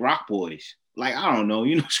there, like Rock Boys? Like, I don't know,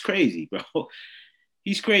 you know, it's crazy, bro.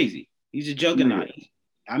 He's crazy. He's a juggernaut. Yeah.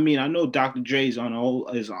 I mean, I know Dr. Dre's on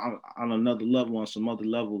another level, on some other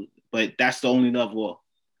level, but that's the only level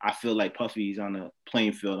I feel like Puffy's on a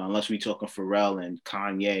playing field, unless we talking Pharrell and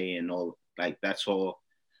Kanye and all, like that's all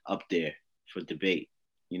up there for debate,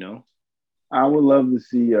 you know? I would love to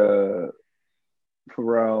see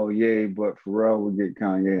Pharrell, yeah, but Pharrell would get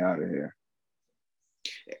Kanye out of here.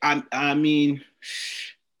 I mean,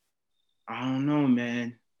 I don't know,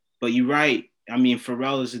 man. But you're right. I mean,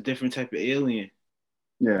 Pharrell is a different type of alien.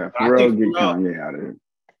 Yeah, Pharrell get Kanye out of here.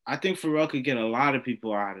 I think Pharrell could get a lot of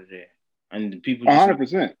people out of there. And the people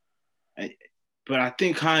 100%. But I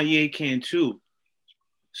think Kanye can too.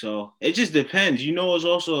 So it just depends. You know, it's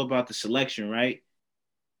also about the selection, right?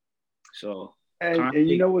 So and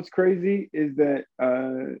you know what's crazy is that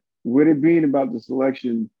with it being about the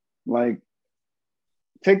selection, like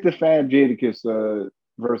take the Fab Jadakiss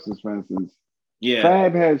versus, for instance. Yeah.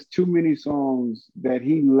 Fab has too many songs that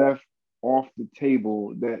he left off the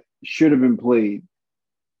table that should have been played.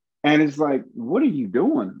 And it's like, what are you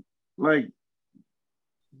doing? Like,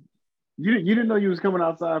 you didn't know you was coming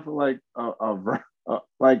outside for like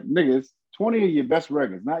like niggas, 20 of your best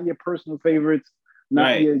records, not your personal favorites, not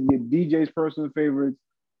right. your DJ's personal favorites.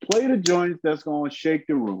 Play the joints that's gonna shake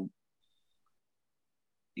the room.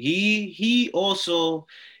 He also,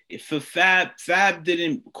 for Fab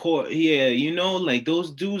didn't court. Yeah, you know, like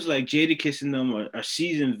those dudes like Jadakiss and them are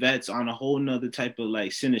seasoned vets on a whole nother type of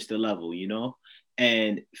like sinister level, you know.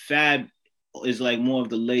 And Fab is like more of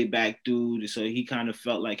the laid back dude, so he kind of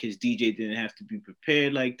felt like his DJ didn't have to be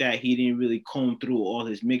prepared like that. He didn't really comb through all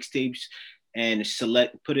his mixtapes and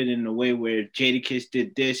put it in a way where if Jadakiss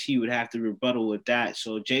did this, he would have to rebuttal with that.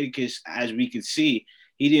 So Jadakiss, as we could see,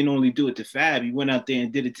 he didn't only do it to Fab. He went out there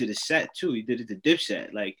and did it to the set too. He did it to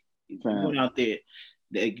Dipset. Like he went out there.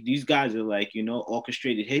 these guys are like,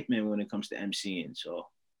 orchestrated hitmen when it comes to MCing. So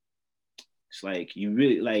it's like you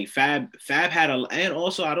really like Fab had and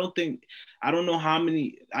also I don't know how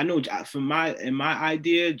many. I know in my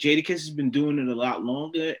idea, Jadakiss has been doing it a lot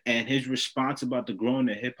longer, and his response about the growing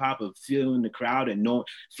of hip hop, of feeling the crowd and know,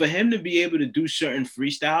 for him to be able to do certain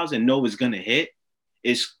freestyles and know it's gonna hit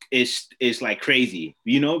is like crazy,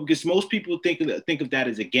 because most people think of that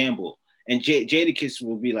as a gamble, and Jadakiss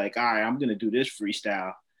will be like, all right, I'm gonna do this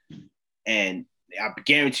freestyle, and I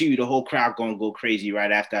guarantee you the whole crowd gonna go crazy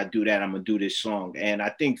right after I do that. I'm gonna do this song. And I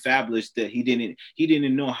think Fabolous, that he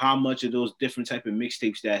didn't know how much of those different type of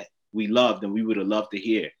mixtapes that we loved and we would have loved to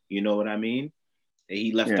hear. You know what I mean? That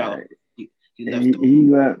he left out.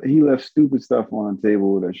 He left stupid stuff on the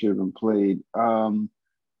table that should have been played.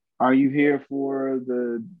 Are you here for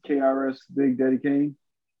the KRS Big Daddy Kane?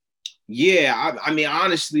 Yeah, I mean,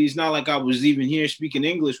 honestly, it's not like I was even here speaking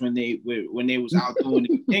English when they was out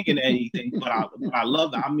doing thinking anything. But I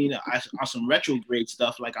love it. I mean, on some retrograde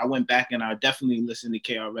stuff, like I went back and I definitely listened to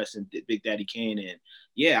KRS and Big Daddy Kane, and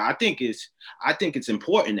yeah, I think it's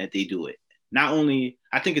important that they do it. Not only,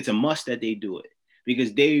 I think it's a must that they do it,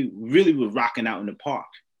 because they really were rocking out in the park.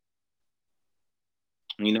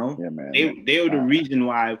 Yeah, man. They were the reason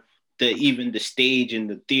why even the stage and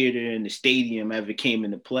the theater and the stadium ever came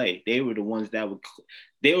into play. They were the ones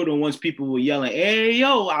people were yelling, "Hey,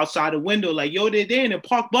 yo," outside the window, like, "Yo, they're in the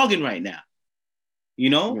park bugging right now."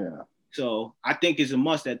 Yeah. So I think it's a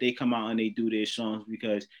must that they come out and they do their songs,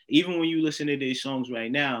 because even when you listen to their songs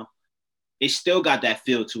right now, it still got that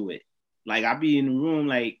feel to it. Like, I be in the room,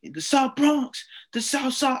 like, the South Bronx, the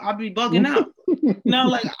South Side, I be bugging out.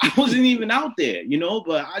 Like I wasn't even out there,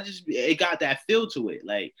 but it got that feel to it.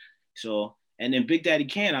 Like, so, and then Big Daddy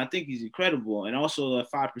Kane, I think he's incredible. And also the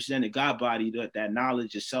 5% of God Body, that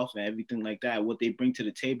knowledge itself and everything like that, what they bring to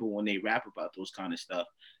the table when they rap about those kind of stuff,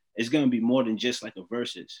 it's going to be more than just like a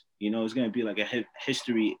verses. It's going to be like a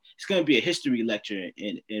history. It's going to be a history lecture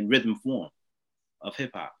in rhythm form of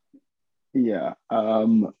hip hop. Yeah.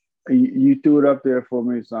 You threw it up there for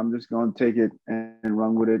me, so I'm just going to take it and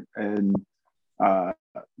run with it. And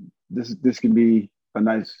this can be a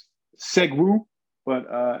nice segue.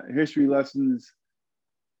 But history lessons,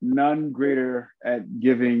 none greater at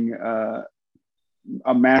giving a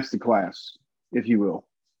masterclass, if you will.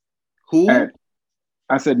 Who?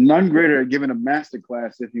 I said none greater at giving a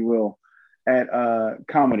masterclass, if you will, at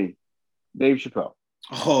comedy. Dave Chappelle.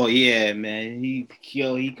 Oh yeah, man. He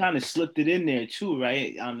kind of slipped it in there too,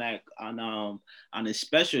 right? On his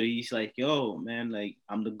special, he's like, "Yo, man, like,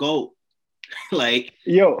 I'm the GOAT." Like,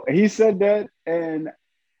 yo, he said that, and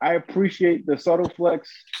I appreciate the subtle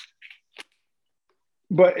flex,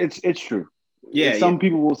 but it's true. Yeah. Some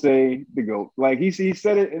people will say the GOAT. Like he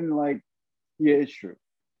said it, and like, yeah, it's true.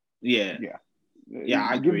 Yeah.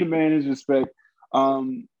 I give the man his respect.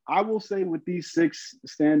 I will say, with these 6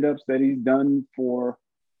 stand-ups that he's done for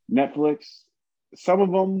Netflix, some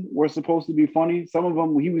of them were supposed to be funny. Some of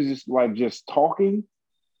them he was just talking,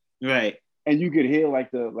 right? And you could hear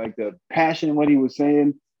like the passion in what he was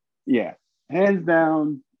saying. Yeah, hands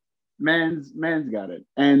down, man's got it,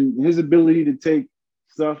 and his ability to take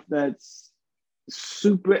stuff that's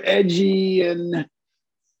super edgy and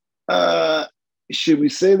should we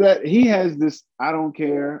say that he has this? I don't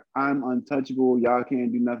care. I'm untouchable. Y'all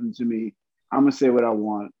can't do nothing to me. I'm gonna say what I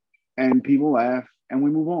want, and people laugh, and we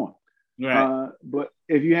move on. Right. But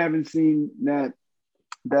if you haven't seen that,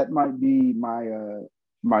 that might be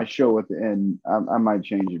my show at the end. I might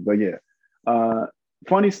change it, but yeah.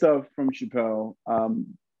 Funny stuff from Chappelle.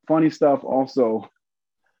 Funny stuff also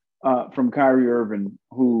from Kyrie Irving,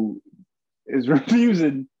 who is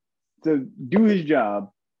refusing to do his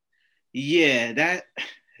job. Yeah,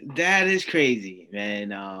 that is crazy, man.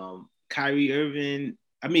 Kyrie Irving.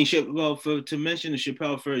 I mean, to mention the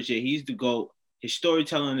Chappelle first, yeah, he's the GOAT. His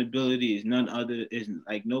storytelling ability is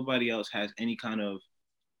like nobody else has any kind of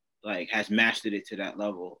like has mastered it to that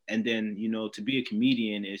level. And then, to be a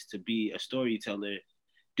comedian is to be a storyteller,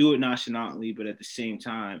 do it nonchalantly, but at the same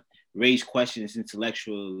time, raise questions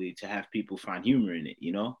intellectually to have people find humor in it,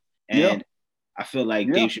 And I feel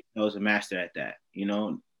like Dave Chappelle is a master at that,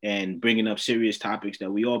 and bringing up serious topics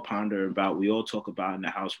that we all ponder about, we all talk about in the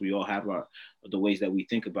house, we all have the ways that we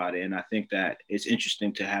think about it. And I think that it's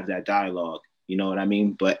interesting to have that dialogue, you know what I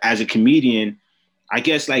mean? But as a comedian, I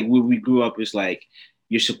guess like where we grew up is like,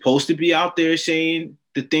 you're supposed to be out there saying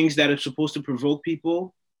the things that are supposed to provoke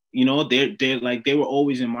people. They're like, they were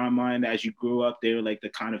always in my mind as you grew up. They were like the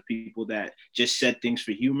kind of people that just said things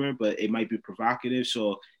for humor, but it might be provocative.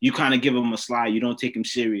 So you kind of give them a slide. You don't take them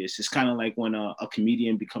serious. It's kind of like when a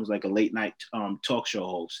comedian becomes like a late night talk show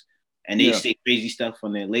host. and they say crazy stuff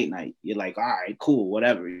on their late night, you're like, all right, cool,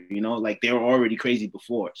 whatever, like they were already crazy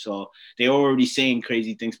before. So they're already saying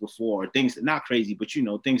crazy things before, or things not crazy, but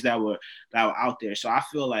things that were out there. So I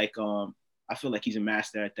feel like he's a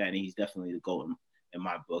master at that, and he's definitely the GOAT in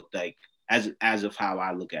my book. Like as of how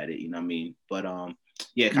I look at it, you know what I mean? But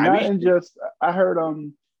yeah, Kyrie. Not in just I heard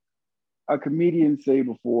a comedian say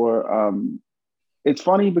before, it's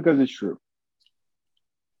funny because it's true.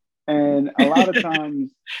 And a lot of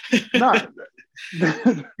times, not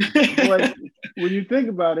like when you think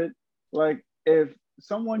about it, like if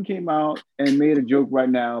someone came out and made a joke right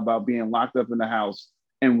now about being locked up in the house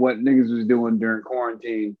and what niggas was doing during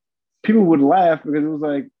quarantine, people would laugh because it was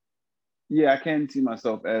like, yeah, I can see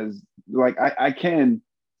myself as like I can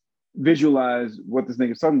visualize what this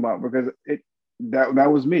nigga's talking about because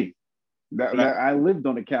that was me. That I lived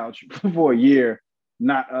on the couch for a year,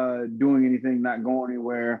 not doing anything, not going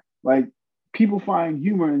anywhere. Like people find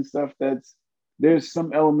humor and stuff there's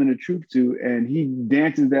some element of truth to, and he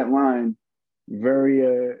dances that line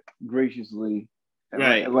very graciously,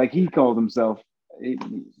 right? Like he called himself. The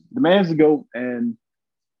man's the GOAT, and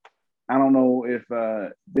I don't know if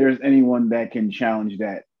there's anyone that can challenge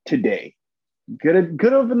that today. Could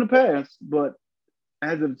have in the past, but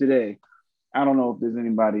as of today, I don't know if there's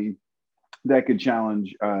anybody that could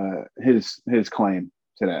challenge his claim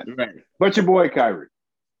to that. Right. But your boy Kyrie.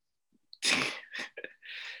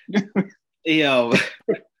 Yo,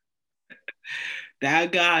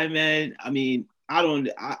 that guy, man. I mean, I don't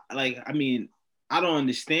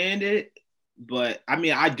understand it, but I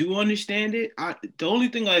mean, I do understand it. The only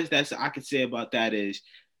thing that I could say about that is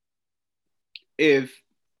if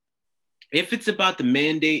it's about the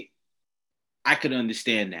mandate, I could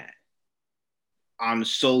understand that on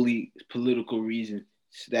solely political reasons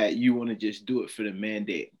that you want to just do it for the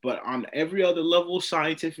mandate. But on every other level,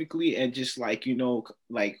 scientifically and just like,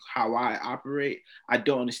 like how I operate, I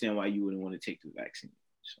don't understand why you wouldn't want to take the vaccine.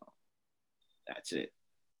 So that's it.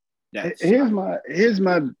 Here's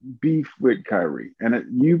my beef with Kyrie.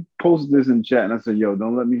 And you posted this in chat and I said, yo,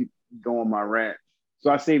 don't let me go on my rant.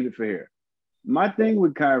 So I saved it for here. My thing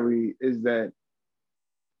with Kyrie is that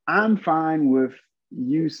I'm fine with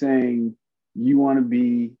you saying you want to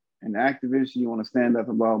be an activist, you want to stand up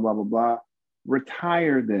and blah, blah, blah, blah.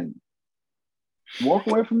 Retire then. Walk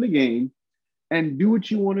away from the game and do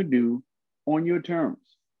what you want to do on your terms.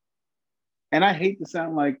 And I hate to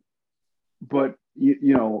sound like, but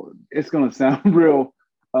it's going to sound real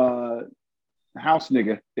house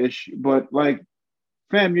nigga-ish, but like,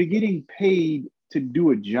 fam, you're getting paid to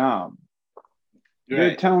do a job. Right.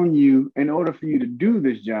 They're telling you, in order for you to do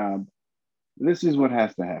this job, this is what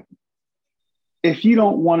has to happen. If you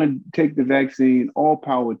don't want to take the vaccine, all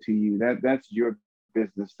power to you. That's your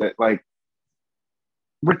business. That like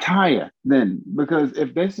retire then, because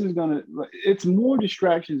if this is gonna, it's more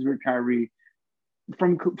distractions with Kyrie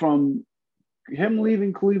from him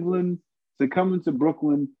leaving Cleveland to coming to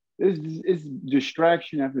Brooklyn. It's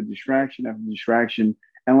distraction after distraction after distraction.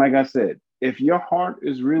 And like I said, if your heart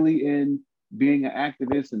is really in being an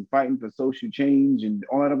activist and fighting for social change and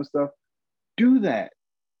all that other stuff, do that.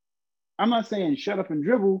 I'm not saying shut up and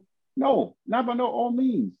dribble. No, not by all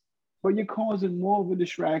means. But you're causing more of a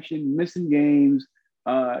distraction, missing games,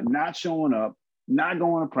 not showing up, not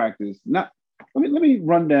going to practice. Let me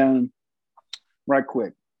run down right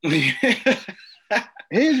quick.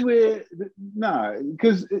 Here's where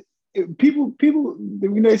because people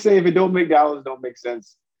when they say if it don't make dollars, don't make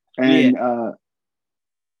sense. And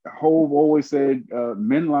Hove always said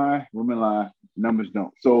men lie, women lie, numbers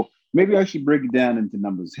don't. So maybe I should break it down into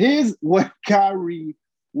numbers. Here's what Kyrie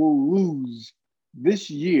will lose this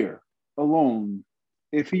year alone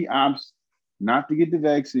if he opts not to get the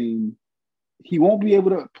vaccine. He won't be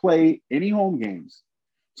able to play any home games.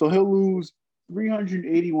 So he'll lose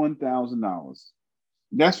 $381,000.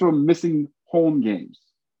 That's from missing home games.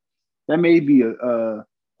 That may be a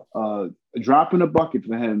drop in the bucket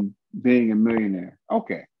for him being a millionaire.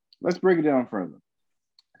 Okay, let's break it down further.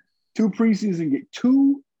 Two preseason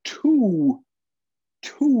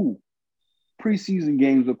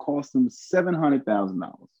games will cost him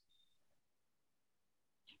 $700,000.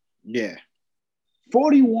 Yeah.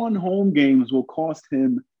 41 home games will cost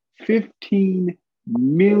him $15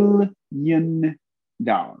 million.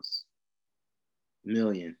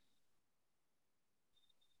 Million.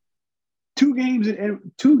 Two games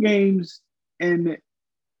in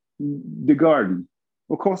the Garden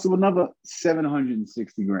will cost him another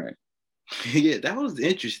 $760,000. Yeah, that was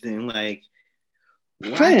interesting. Like,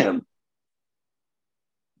 fam,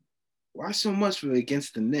 why so much for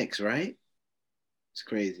against the Knicks, right? It's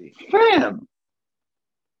crazy. Fam.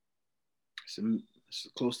 It's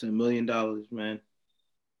close to $1 million, man.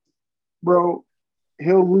 Bro,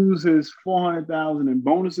 he'll lose his 400,000 in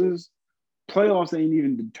bonuses. Playoffs ain't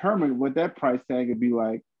even determined what that price tag would be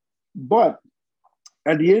like. But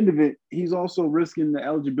at the end of it, he's also risking the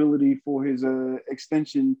eligibility for his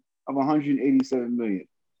extension of 187 million.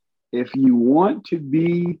 If you want to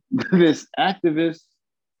be this activist,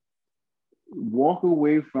 walk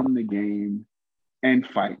away from the game and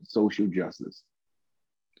fight social justice.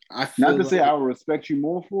 I Not feel to say like I will respect you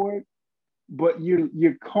more for it, but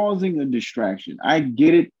you're causing a distraction. I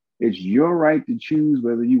get it. It's your right to choose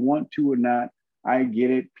whether you want to or not. I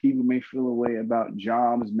get it. People may feel a way about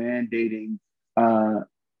jobs mandating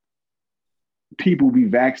people be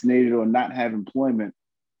vaccinated or not have employment,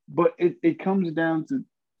 but it comes down to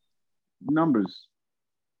numbers.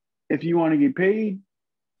 If you want to get paid,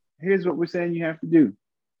 here's what we're saying you have to do.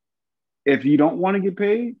 If you don't want to get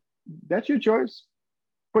paid, that's your choice.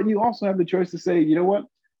 But you also have the choice to say, you know what?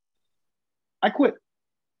 I quit.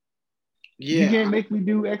 You yeah, can't make me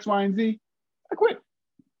do X, Y, and Z. I quit.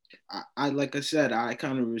 I like I said, I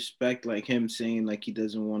kind of respect like him saying like he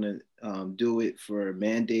doesn't want to do it for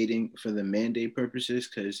mandating for the mandate purposes,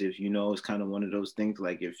 because if you know it's kind of one of those things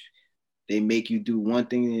like if they make you do one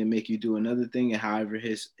thing and they make you do another thing, and however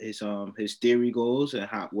his theory goes and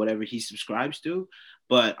how whatever he subscribes to.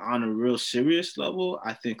 But on a real serious level,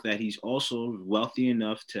 I think that he's also wealthy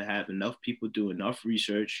enough to have enough people do enough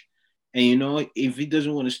research. And you know, if he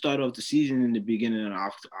doesn't want to start off the season in the beginning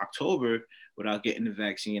of October without getting the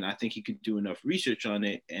vaccine, I think he could do enough research on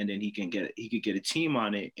it, and then he could get a team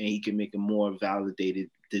on it, and he can make a more validated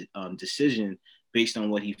decision based on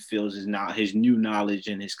what he feels is now his new knowledge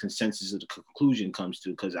and his consensus of the conclusion comes to.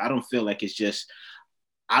 Because I don't feel like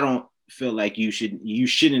you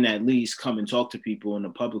shouldn't at least come and talk to people in the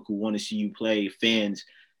public who want to see you play, fans,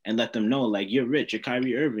 and let them know like you're rich, you're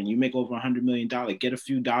Kyrie Irving, you make over $100 million. Get a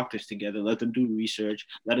few doctors together, let them do research,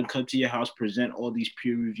 let them come to your house, present all these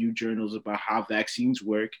peer-reviewed journals about how vaccines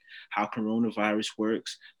work, how coronavirus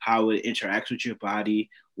works, how it interacts with your body,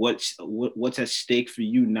 what's at stake for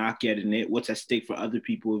you not getting it, what's at stake for other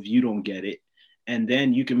people if you don't get it, and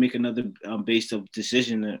then you can make another based of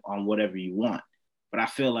decision on whatever you want. But I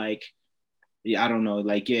feel like, yeah, I don't know,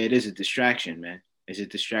 like yeah, it is a distraction, man. It's a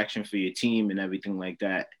distraction for your team and everything like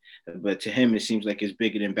that. But to him, it seems like it's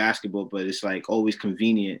bigger than basketball. But it's like always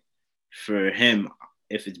convenient for him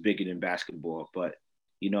if it's bigger than basketball. But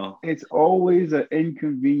you know, It's always an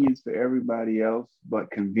inconvenience for everybody else,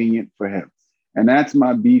 but convenient for him. And that's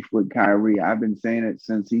my beef with Kyrie. I've been saying it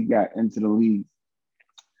since he got into the league.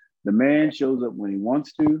 The man shows up when he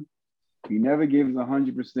wants to. He never gives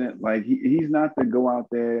 100%. Like he's not to go out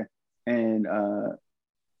there and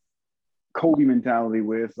Kobe mentality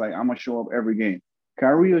where it's like I'm gonna show up every game.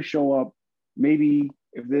 Kyrie will show up maybe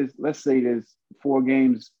if there's let's say there's 4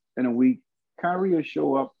 games in a week. Kyrie will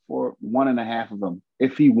show up for one and a half of them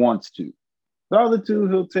if he wants to. The other two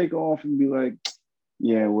he'll take off and be like,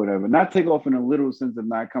 yeah, whatever. Not take off in a literal sense of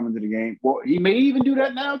not coming to the game. Well, he may even do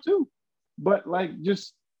that now too. But like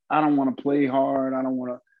just I don't want to play hard. I don't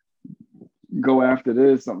want to go after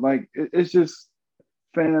this. I'm like it's just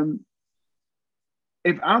fam,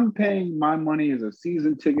 if I'm paying my money as a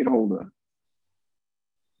season ticket holder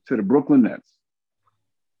to the Brooklyn Nets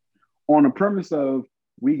on the premise of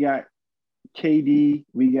we got KD,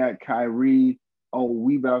 we got Kyrie, oh,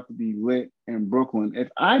 we about to be lit in Brooklyn. If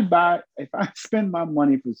I spend my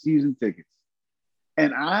money for season tickets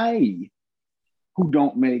and I, who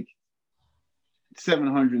don't make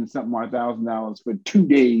 700 and something more $1,000 for 2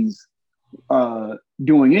 days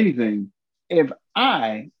doing anything, if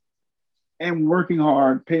I am working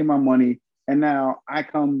hard, pay my money, and now I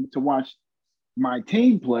come to watch my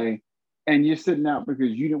team play, and you're sitting out because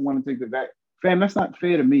you didn't want to take the back. Fam, that's not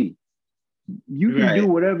fair to me. You can do right?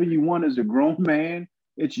 whatever you want as a grown man.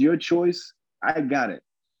 It's your choice. I got it.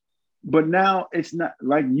 But now it's not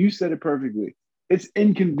like you said it perfectly. It's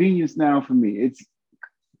inconvenience now for me.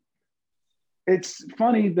 It's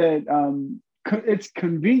funny that it's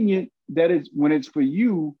convenient that it's when it's for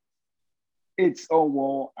you, it's oh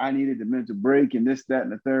well, I needed the mental break and this, that,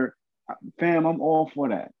 and the third. Fam, I'm all for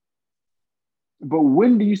that. But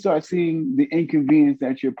when do you start seeing the inconvenience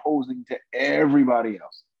that you're posing to everybody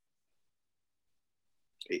else?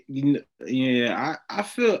 Yeah, I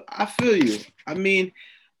feel you. I mean,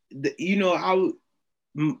 you know,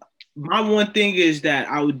 my one thing is that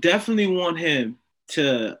I would definitely want him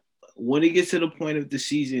to, when it gets to the point of the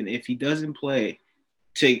season, if he doesn't play,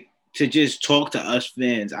 to to just talk to us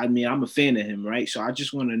fans. I mean, I'm a fan of him, right? So I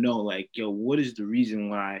just want to know, like, yo, what is the reason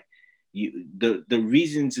why the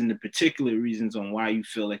reasons and the particular reasons on why you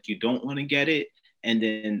feel like you don't want to get it, and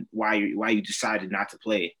then why you decided not to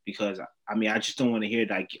play. Because I mean, I just don't want to hear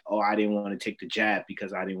like, oh, I didn't want to take the jab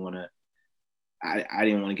because I didn't want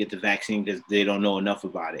to get the vaccine because they don't know enough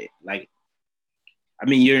about it. Like, I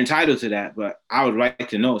mean, you're entitled to that, but I would like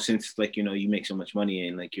to know, since like, you know, you make so much money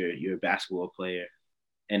and like you're a basketball player,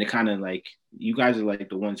 and it kind of like, you guys are like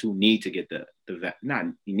the ones who need to get the not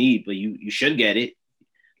you need, but you should get it.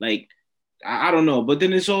 Like, I don't know, but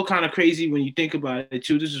then it's all kind of crazy when you think about it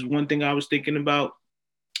too. This is one thing I was thinking about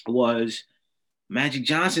was Magic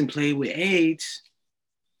Johnson played with AIDS.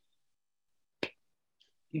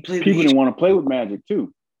 He played People with didn't want to play with Magic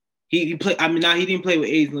too. He played. I mean, now he didn't play with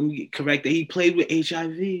AIDS. Let me correct that. He played with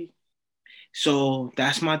HIV. So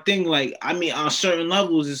that's my thing. Like, I mean, on certain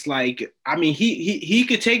levels, it's like, I mean, he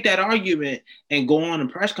could take that argument and go on a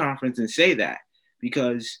press conference and say that,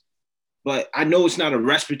 because, but I know it's not a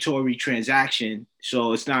respiratory transaction.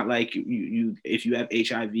 So it's not like you if you have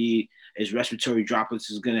HIV, as respiratory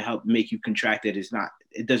droplets is going to help make you contract it. It's not.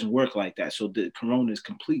 It doesn't work like that. So the corona is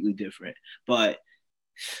completely different. But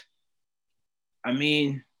I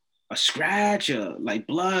mean, a scratch, like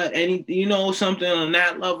blood, any, you know, something on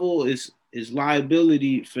that level is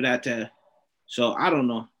liability for that to. So I don't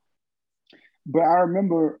know. But I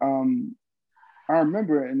remember in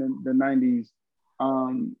the 90s,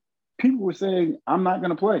 people were saying, I'm not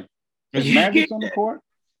going to play. If Magic's on the court,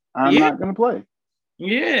 I'm Yeah. not going to play.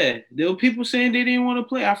 Yeah, there were people saying they didn't want to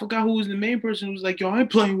play. I forgot who was the main person who was like, yo, I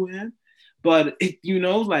ain't playing with him. But, you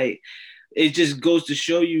know, like, it just goes to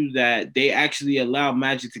show you that they actually allowed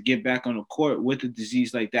Magic to get back on the court with a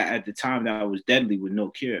disease like that at the time that was deadly with no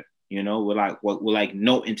cure, you know, with like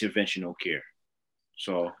no interventional care.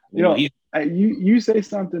 So, You know, you say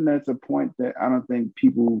something that's a point that I don't think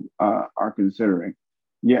people are considering.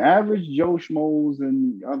 Your average Joe Schmoes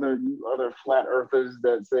and other flat earthers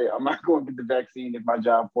that say, I'm not going to get the vaccine if my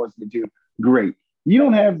job forces me to. Great. You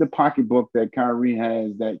don't have the pocketbook that Kyrie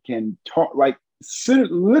has that can talk, like,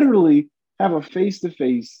 literally have a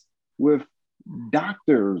face-to-face with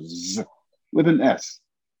doctors with an S.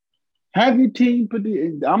 Have your team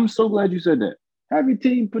I'm so glad you said that. Have your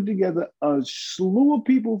team put together a slew of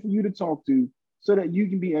people for you to talk to so that you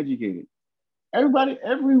can be educated. Everybody,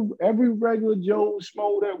 every regular Joe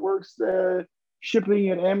Schmo that works shipping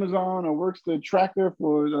at Amazon or works the tracker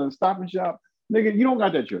for Stop and Shop, nigga, you don't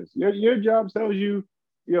got that choice. Your job tells you,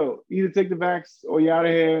 yo, either take the vax or you're out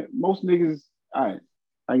of here. Most niggas, all right,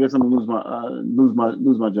 I guess I'm gonna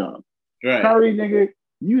lose my job. right. Kyrie, nigga,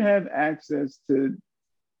 you have access to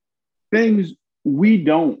things we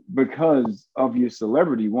don't because of your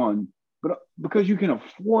celebrity, one, but because you can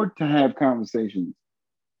afford to have conversations.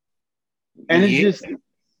 And it's just,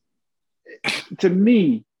 to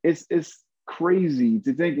me, it's crazy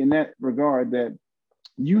to think in that regard that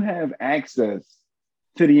you have access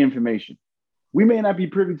to the information. We may not be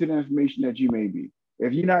privy to the information that you may be.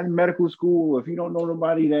 If you're not in medical school, if you don't know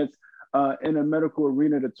nobody that's in a medical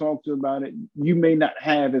arena to talk to about it, you may not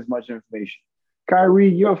have as much information. Kyrie,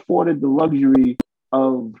 you're afforded the luxury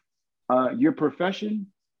of your profession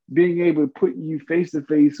being able to put you face to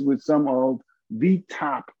face with some of the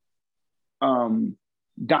top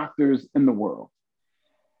doctors in the world.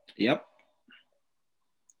 Yep.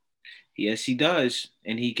 Yes, he does,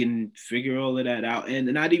 and he can figure all of that out.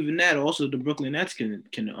 And not even that. Also, the Brooklyn Nets can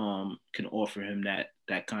offer him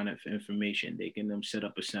that kind of information. They can set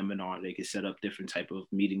up a seminar. They can set up different type of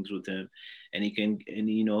meetings with him, and he can, and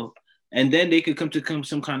you know, and then they could come to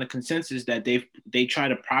some kind of consensus that they try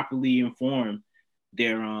to properly inform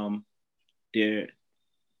their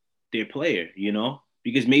player, you know,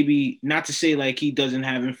 because maybe, not to say like he doesn't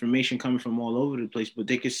have information coming from all over the place, but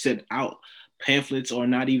they could set out pamphlets or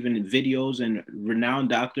not even videos and renowned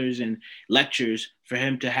doctors and lectures for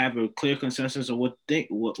him to have a clear consensus of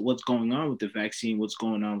what's going on with the vaccine, what's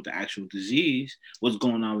going on with the actual disease, what's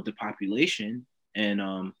going on with the population,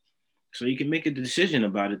 and so he can make a decision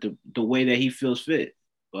about it the way that he feels fit.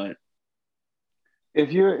 But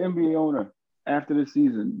if you're an NBA owner after the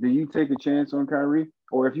season, do you take a chance on Kyrie?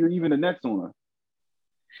 Or if you're even a Nets owner,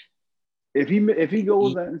 if he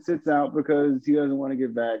goes out and sits out because he doesn't want to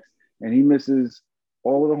get vaxxed and he misses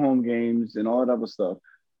all of the home games and all that other stuff,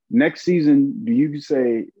 next season, do you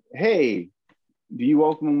say, hey, do you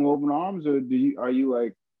welcome him with open arms, or are you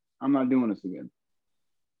like, I'm not doing this again?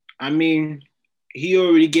 I mean, he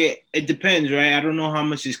already it depends, right? I don't know how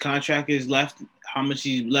much his contract is left, how much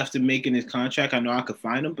he's left to make in his contract. I know I could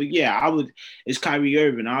find him, but yeah, I would. It's Kyrie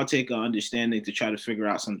Irving. I'll take an understanding to try to figure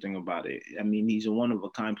out something about it. I mean, he's a one of a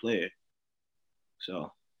kind player,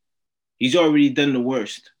 so he's already done the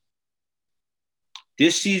worst.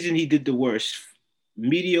 This season, he did the worst,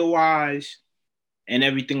 media wise, and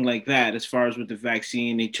everything like that. As far as with the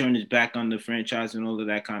vaccine, they turned his back on the franchise and all of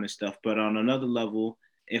that kind of stuff. But on another level,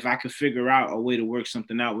 if I could figure out a way to work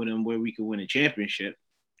something out with him where we could win a championship,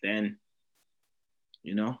 then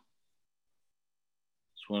you know,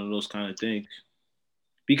 it's one of those kind of things.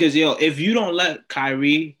 Because if you don't let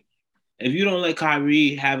Kyrie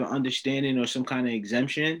have an understanding or some kind of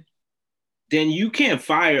exemption, then you can't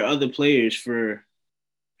fire other players for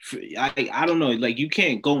I don't know, like you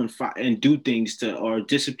can't go and do things to or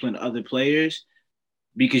discipline other players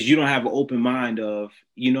because you don't have an open mind of,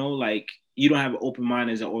 like you don't have an open mind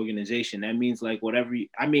as an organization. That means like I mean,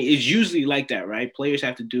 it's usually like that, right? Players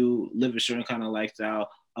have to live a certain kind of lifestyle,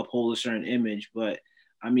 uphold a certain image. But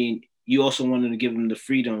I mean, you also wanted to give them the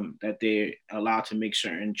freedom that they're allowed to make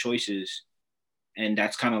certain choices. And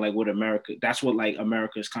that's kind of like that's what like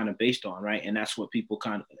America is kind of based on, right? And that's what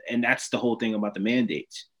and that's the whole thing about the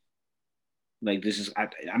mandates. Like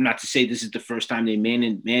I'm not to say this is the first time they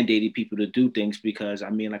mandated people to do things, because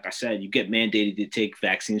I mean, like I said, you get mandated to take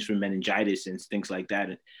vaccines for meningitis and things like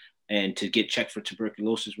that, and to get checked for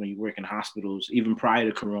tuberculosis when you work in hospitals, even prior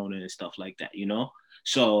to Corona and stuff like that,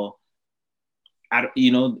 So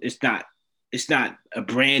it's not a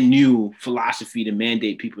brand new philosophy to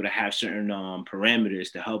mandate people to have certain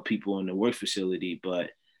parameters to help people in the work facility,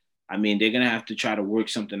 but I mean, they're gonna have to try to work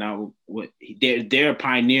something out. They're a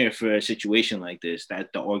pioneer for a situation like this,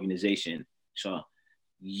 that the organization. So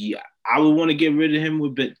yeah, I would want to get rid of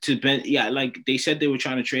him to Ben. Yeah, like they said they were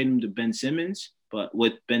trying to trade him to Ben Simmons, but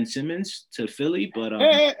with Ben Simmons to Philly. But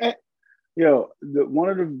Yo, one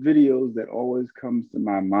of the videos that always comes to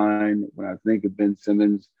my mind when I think of Ben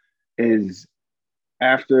Simmons is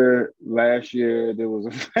after last year, there was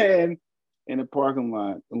a fan in a parking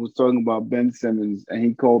lot and was talking about Ben Simmons, and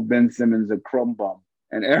he called Ben Simmons a crumb bum.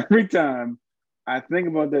 And every time I think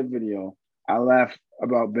about that video, I laugh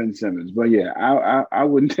about Ben Simmons. But yeah, I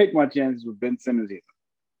wouldn't take my chances with Ben Simmons either.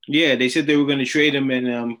 Yeah, they said they were going to trade him,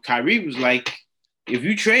 and Kyrie was like, "If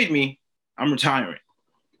you trade me, I'm retiring."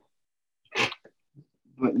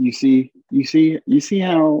 But you see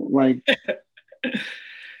how like.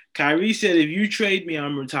 Kyrie said, if you trade me,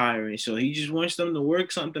 I'm retiring. So he just wants them to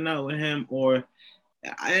work something out with him.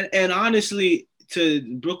 And honestly,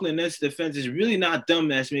 to Brooklyn Nets defense, it's really not them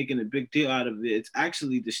that's making a big deal out of it. It's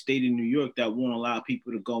actually the state of New York that won't allow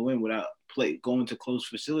people to go in going to closed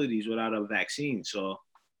facilities without a vaccine. So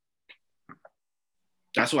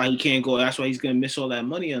that's why he can't go. That's why he's going to miss all that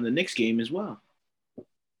money on the Knicks game as well.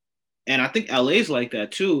 And I think LA's like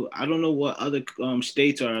that too. I don't know what other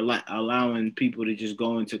states are allowing people to just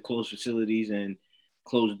go into closed facilities and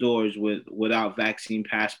closed doors without vaccine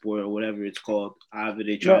passport or whatever it's called. However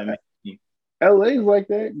they try to make LA's like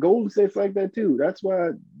that. Golden State's like that too. That's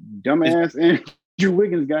why dumbass Andrew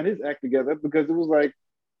Wiggins got his act together, because it was like,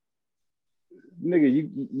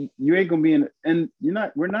 nigga, you ain't gonna be in, and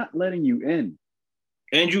we're not letting you in.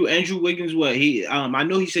 Andrew Wiggins, what I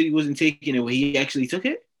know he said he wasn't taking it. He actually took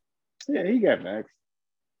it. Yeah, he got vaxxed.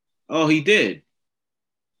 Oh, he did.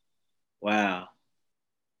 Wow.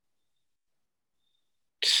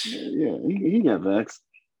 Yeah, he got vaxxed.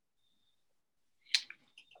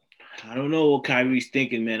 I don't know what Kyrie's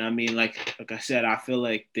thinking, man. I mean, like I said, I feel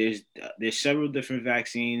like there's several different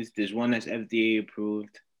vaccines. There's one that's FDA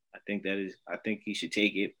approved. I think he should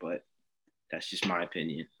take it, but that's just my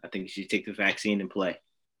opinion. I think he should take the vaccine and play.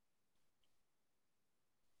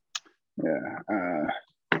 Yeah.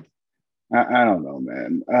 I don't know,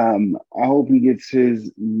 man. I hope he gets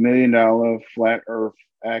his $1 million flat Earth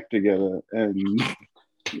act together and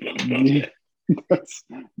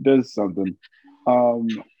does something. But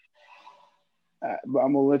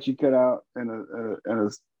I'm gonna let you cut out, and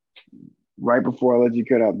right before I let you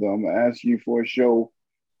cut out, though, I'm gonna ask you for a show.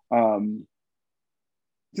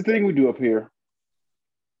 It's a thing we do up here.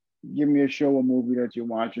 Give me a show or movie that you're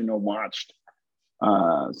watching or watched,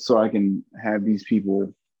 so I can have these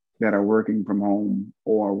people that are working from home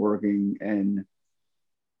or working and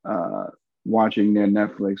watching their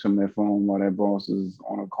Netflix on their phone while their boss is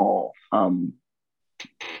on a call,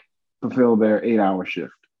 fulfill their 8-hour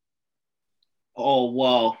shift. Oh,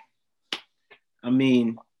 well, I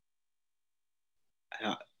mean,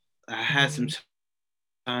 I had some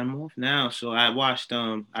time off now, so I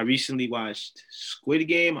recently watched Squid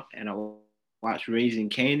Game, and I watched Raising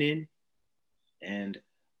Kanan, and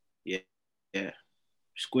yeah,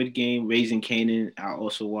 Squid Game, Raising Kanan. I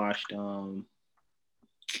also watched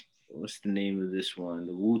what's the name of this one?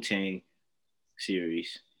 The Wu-Tang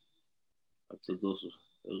series. I thought those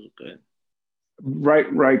were good.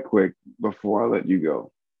 Right quick before I let you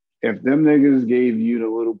go. If them niggas gave you the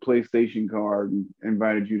little PlayStation card and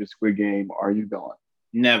invited you to Squid Game, are you going?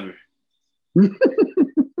 Never.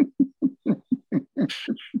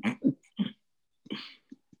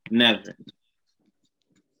 Never.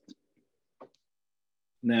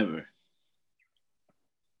 Never.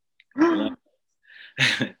 Like,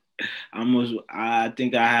 I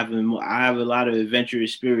think I have a lot of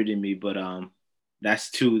adventurous spirit in me, but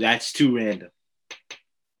that's too random.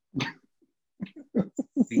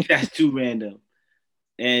 That's too random.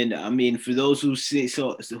 And I mean, for those who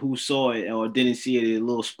saw it or didn't see it,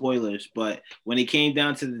 little spoilers. But when it came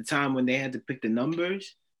down to the time when they had to pick the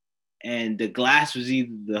numbers, and the glass was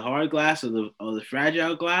either the hard glass or the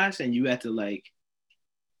fragile glass, and you had to like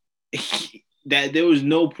that. There was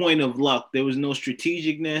no point of luck. There was no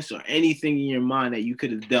strategicness or anything in your mind that you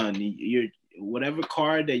could have done. Your whatever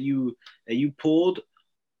card that you pulled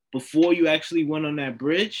before you actually went on that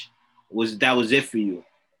bridge was it for you.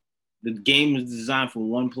 The game was designed for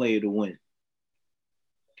one player to win.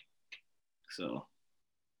 So,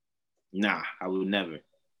 nah, I would never.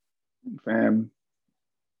 Fam.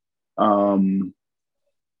 I'm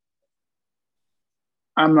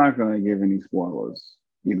not gonna give any spoilers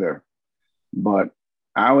either, but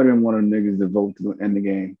I wouldn't want the niggas to vote to end the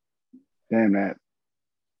game. Damn that.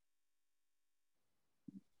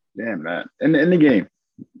 Damn that. In the game.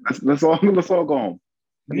 Let's all go home.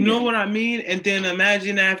 You know what I mean? And then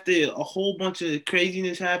imagine after a whole bunch of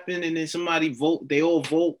craziness happened and then somebody vote, they all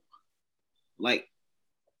vote like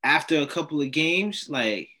after a couple of games,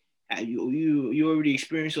 like you already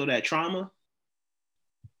experienced all that trauma.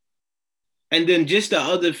 And then just the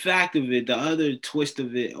other fact of it, the other twist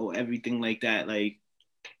of it or everything like that, like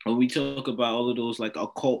when we talk about all of those like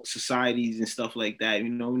occult societies and stuff like that, we're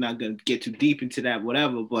not gonna get too deep into that,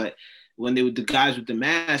 whatever. But when they were the guys with the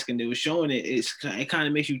mask and they were showing it, it kind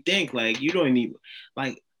of makes you think like you don't even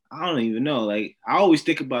like I don't even know. Like I always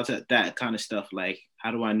think about that kind of stuff. Like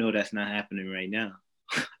how do I know that's not happening right now?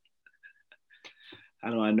 How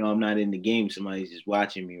do I know I'm not in the game? Somebody's just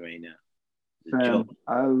watching me right now. Sam,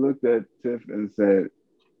 I looked at Tiff and said,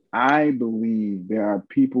 I believe there are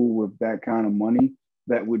people with that kind of money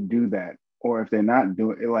that would do that. Or if they're not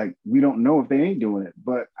doing it, like we don't know if they ain't doing it.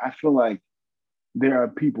 But I feel like there are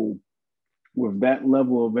people with that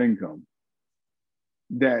level of income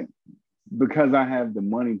that because I have the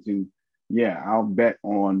money to, yeah, I'll bet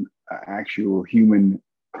on an actual human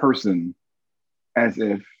person as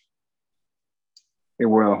if it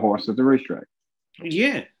were a horse at the racetrack.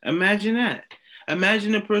 Yeah, imagine that.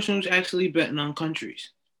 Imagine a person who's actually betting on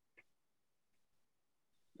countries.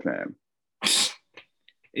 Fam.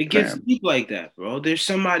 It gets deep like that, bro. There's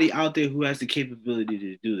somebody out there who has the capability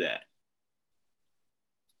to do that.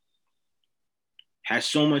 Has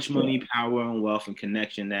so much money, power, and wealth and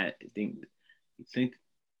connection that you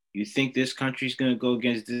think this country's gonna go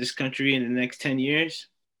against this country in the next 10 years?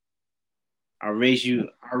 I'll raise you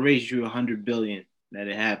 100 billion that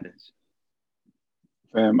it happens.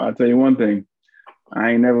 Fam, I'll tell you one thing.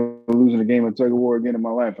 I ain't never losing a game of tug of war again in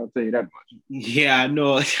my life. I'll tell you that much. Yeah, I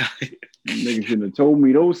know. Niggas shouldn't have told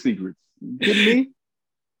me those secrets. You kidding me?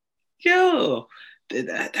 Yo,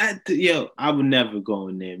 yo, I would never go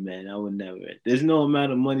in there, man. I would never. There's no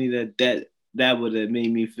amount of money that would have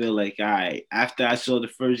made me feel like, all right, after I saw the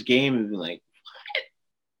first game and be like,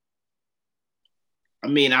 what?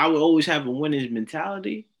 I mean, I would always have a winner's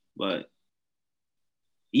mentality, but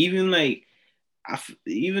even like,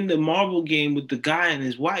 even the Marvel game with the guy and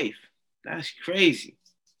his wife, that's crazy.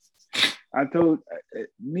 I told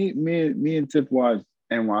me and Tiff watched,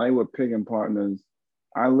 and while they were picking partners,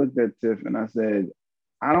 I looked at Tiff and I said,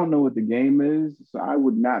 I don't know what the game is, so I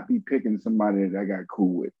would not be picking somebody that I got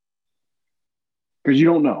cool with. Because you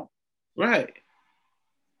don't know. Right.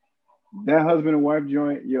 That husband and wife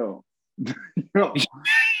joint, yo. yo.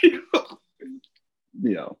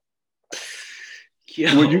 Yo.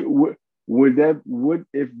 Would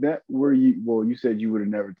if that were you, well, you said you would have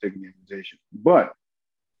never taken the invitation, but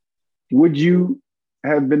would you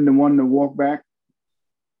have been the one to walk back?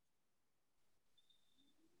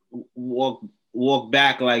 Walk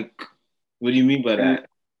back like, what do you mean by that?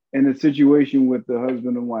 In a situation with the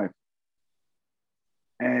husband and wife.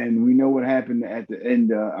 And we know what happened at the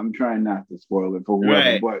end. I'm trying not to spoil it for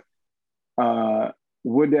whoever, right. But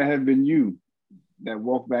would that have been you that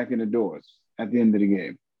walked back in the doors at the end of the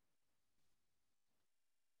game?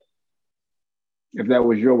 If that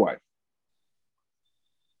was your wife?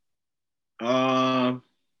 Yeah,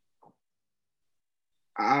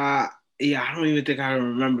 I don't even think I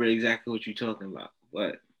remember exactly what you're talking about.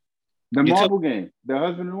 But the Marvel game, the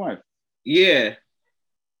husband and wife. Yeah.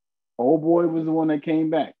 Old boy was the one that came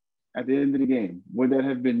back at the end of the game. Would that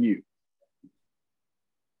have been you?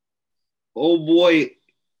 Old boy.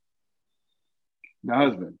 The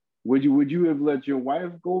husband. Would you have let your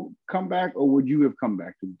wife come back, or would you have come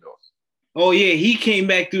back to the doors? Oh yeah, he came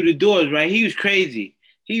back through the doors, right? He was crazy.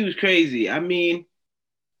 He was crazy. I mean,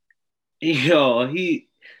 yo,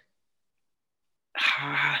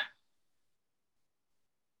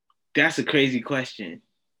 that's a crazy question.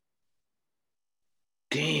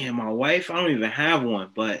 Damn, my wife, I don't even have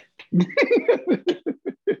one, but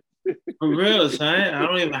for real, son, I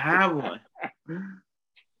don't even have one.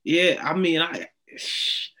 Yeah, I mean,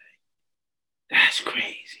 that's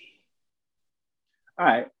crazy. All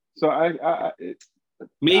right, so I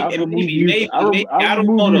Maybe, remove maybe, you. maybe, maybe. I I don't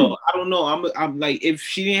remove know though. you. I don't know. I'm like, if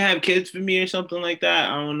she didn't have kids for me or something like that,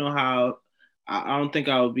 I don't know how. I don't think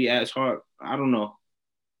I would be as hard. I don't know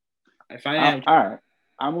if I All have, right,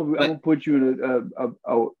 I'm gonna but put you in a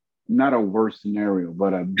not a worse scenario,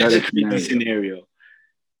 but a that's a better crazy scenario. scenario.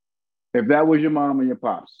 If that was your mom and your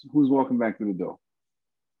pops, who's walking back through the door?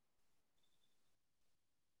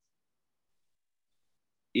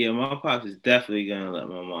 Yeah, my pops is definitely gonna let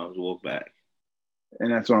my mom walk back.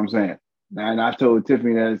 And that's what I'm saying. And I told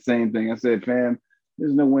Tiffany that same thing. I said, fam,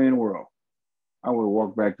 there's no way in the world I would have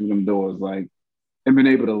walked back through them doors like and been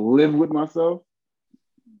able to live with myself.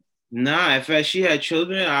 Nah, if she had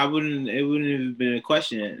children, I wouldn't. It wouldn't have been a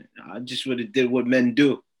question. I just would have did what men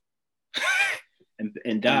do and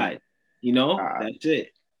Mm. died. You know, I, that's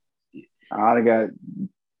it. I'd have got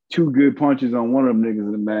two good punches on one of them niggas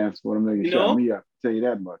in the mask for them niggas You shot know, me up. I'll tell you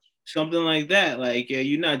that much. something like that. Like, yeah,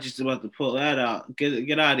 you're not just about to pull that out.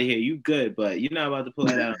 Get out of here. You good, but you're not about to pull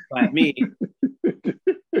that out and clap me.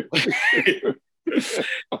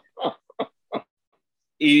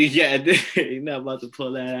 Yeah, you're not about to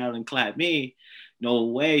pull that out and clap me. No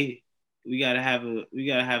way. We gotta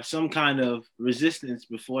have some kind of resistance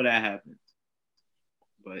before that happens.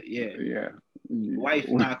 But yeah, Yeah. wife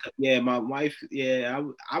not. Yeah, my wife. Yeah,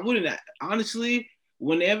 I wouldn't honestly.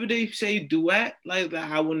 Whenever they say duet like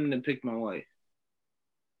that, I wouldn't have picked my wife.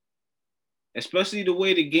 Especially the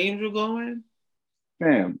way the games were going.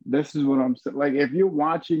 Fam, this is what I'm saying. Like, if you're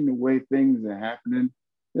watching the way things are happening,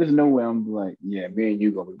 there's no way I'm like, yeah, me and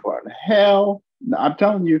you gonna be partner. Hell, no, I'm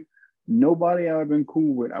telling you, nobody I've been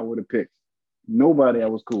cool with, I would have picked. Nobody I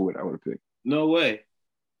was cool with, I would have picked. No way.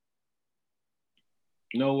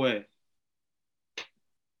 No way.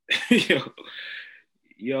 yo,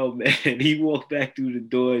 yo, man, he walked back through the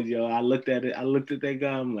doors, yo. I looked at it. I looked at that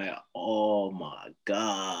guy. I'm like, oh my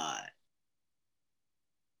god,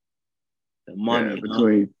 the Yeah, money, huh?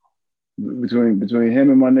 between him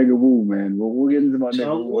and my nigga Wu, man. We'll get into my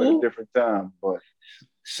nigga Wu at a Sungwoo, different time, but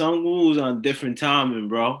Sungwoo's on different timing,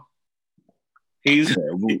 bro. He's yeah,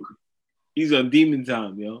 Wu, he's on demon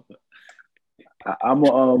time, yo. I'm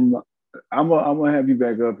a, I'm gonna have you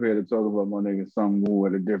back up here to talk about my nigga Sung Wu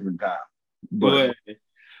at a different time. But But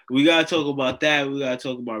we gotta talk about that. We gotta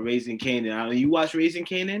talk about Raising Canaan. You watch Raising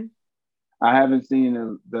Canaan? I haven't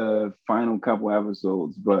seen the final couple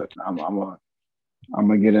episodes, but I'm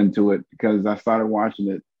gonna get into it because I started watching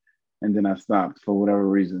it and then I stopped for whatever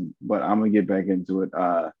reason. But I'm gonna get back into it.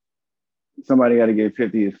 Somebody got to give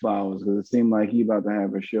 50 his flowers because it seemed like he about to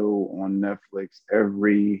have a show on Netflix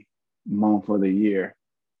every month of the year,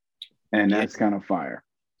 and Yeah, that's kind of fire.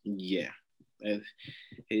 yeah.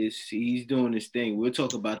 He's doing his thing. We'll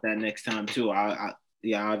talk about that next time too.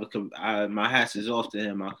 Yeah, my hats is off to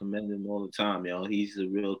him. I commend him all the time, yo. He's a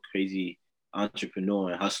real crazy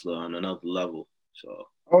entrepreneur and hustler on another level. So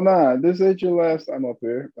Oh nah, this ain't your last time up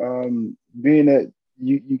here. Being that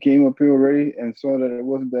you came up here already and saw that it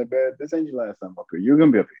wasn't that bad, this ain't your last time up here. You're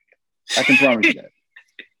gonna be up here. I can promise you that.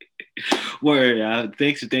 word,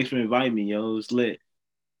 thanks for inviting me, yo. It was lit.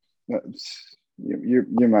 Uh, you're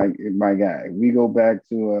my guy. We go back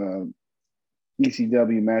to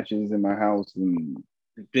ECW matches in my house and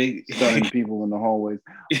Big stunning people in the hallways.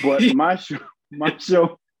 But my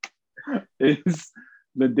show is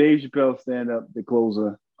the Dave Chappelle stand up, the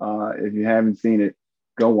closer. If you haven't seen it,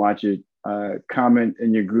 go watch it. Comment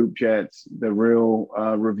in your group chats the real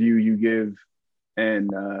review you give and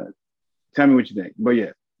tell me what you think. But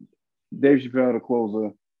yeah, Dave Chappelle, the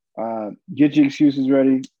closer. Get your excuses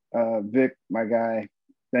ready. Vic, my guy,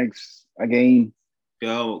 thanks again.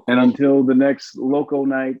 yo, And cool. until the next loco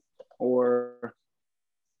night or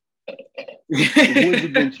woods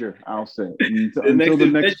adventure, I'll say. Until the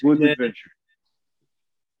next Adventure, woods man. adventure.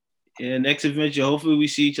 Yeah, next adventure. Hopefully, we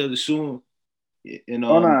see each other soon. And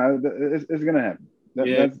Oh no, it's gonna happen.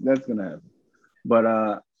 yeah, That's gonna happen. But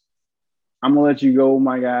I'm gonna let you go,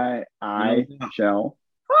 my guy. no, I shall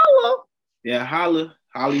follow. yeah, holla,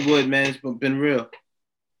 Hollywood, man. It's been real.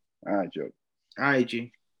 All right, Joe. All right,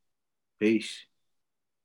 G. Peace.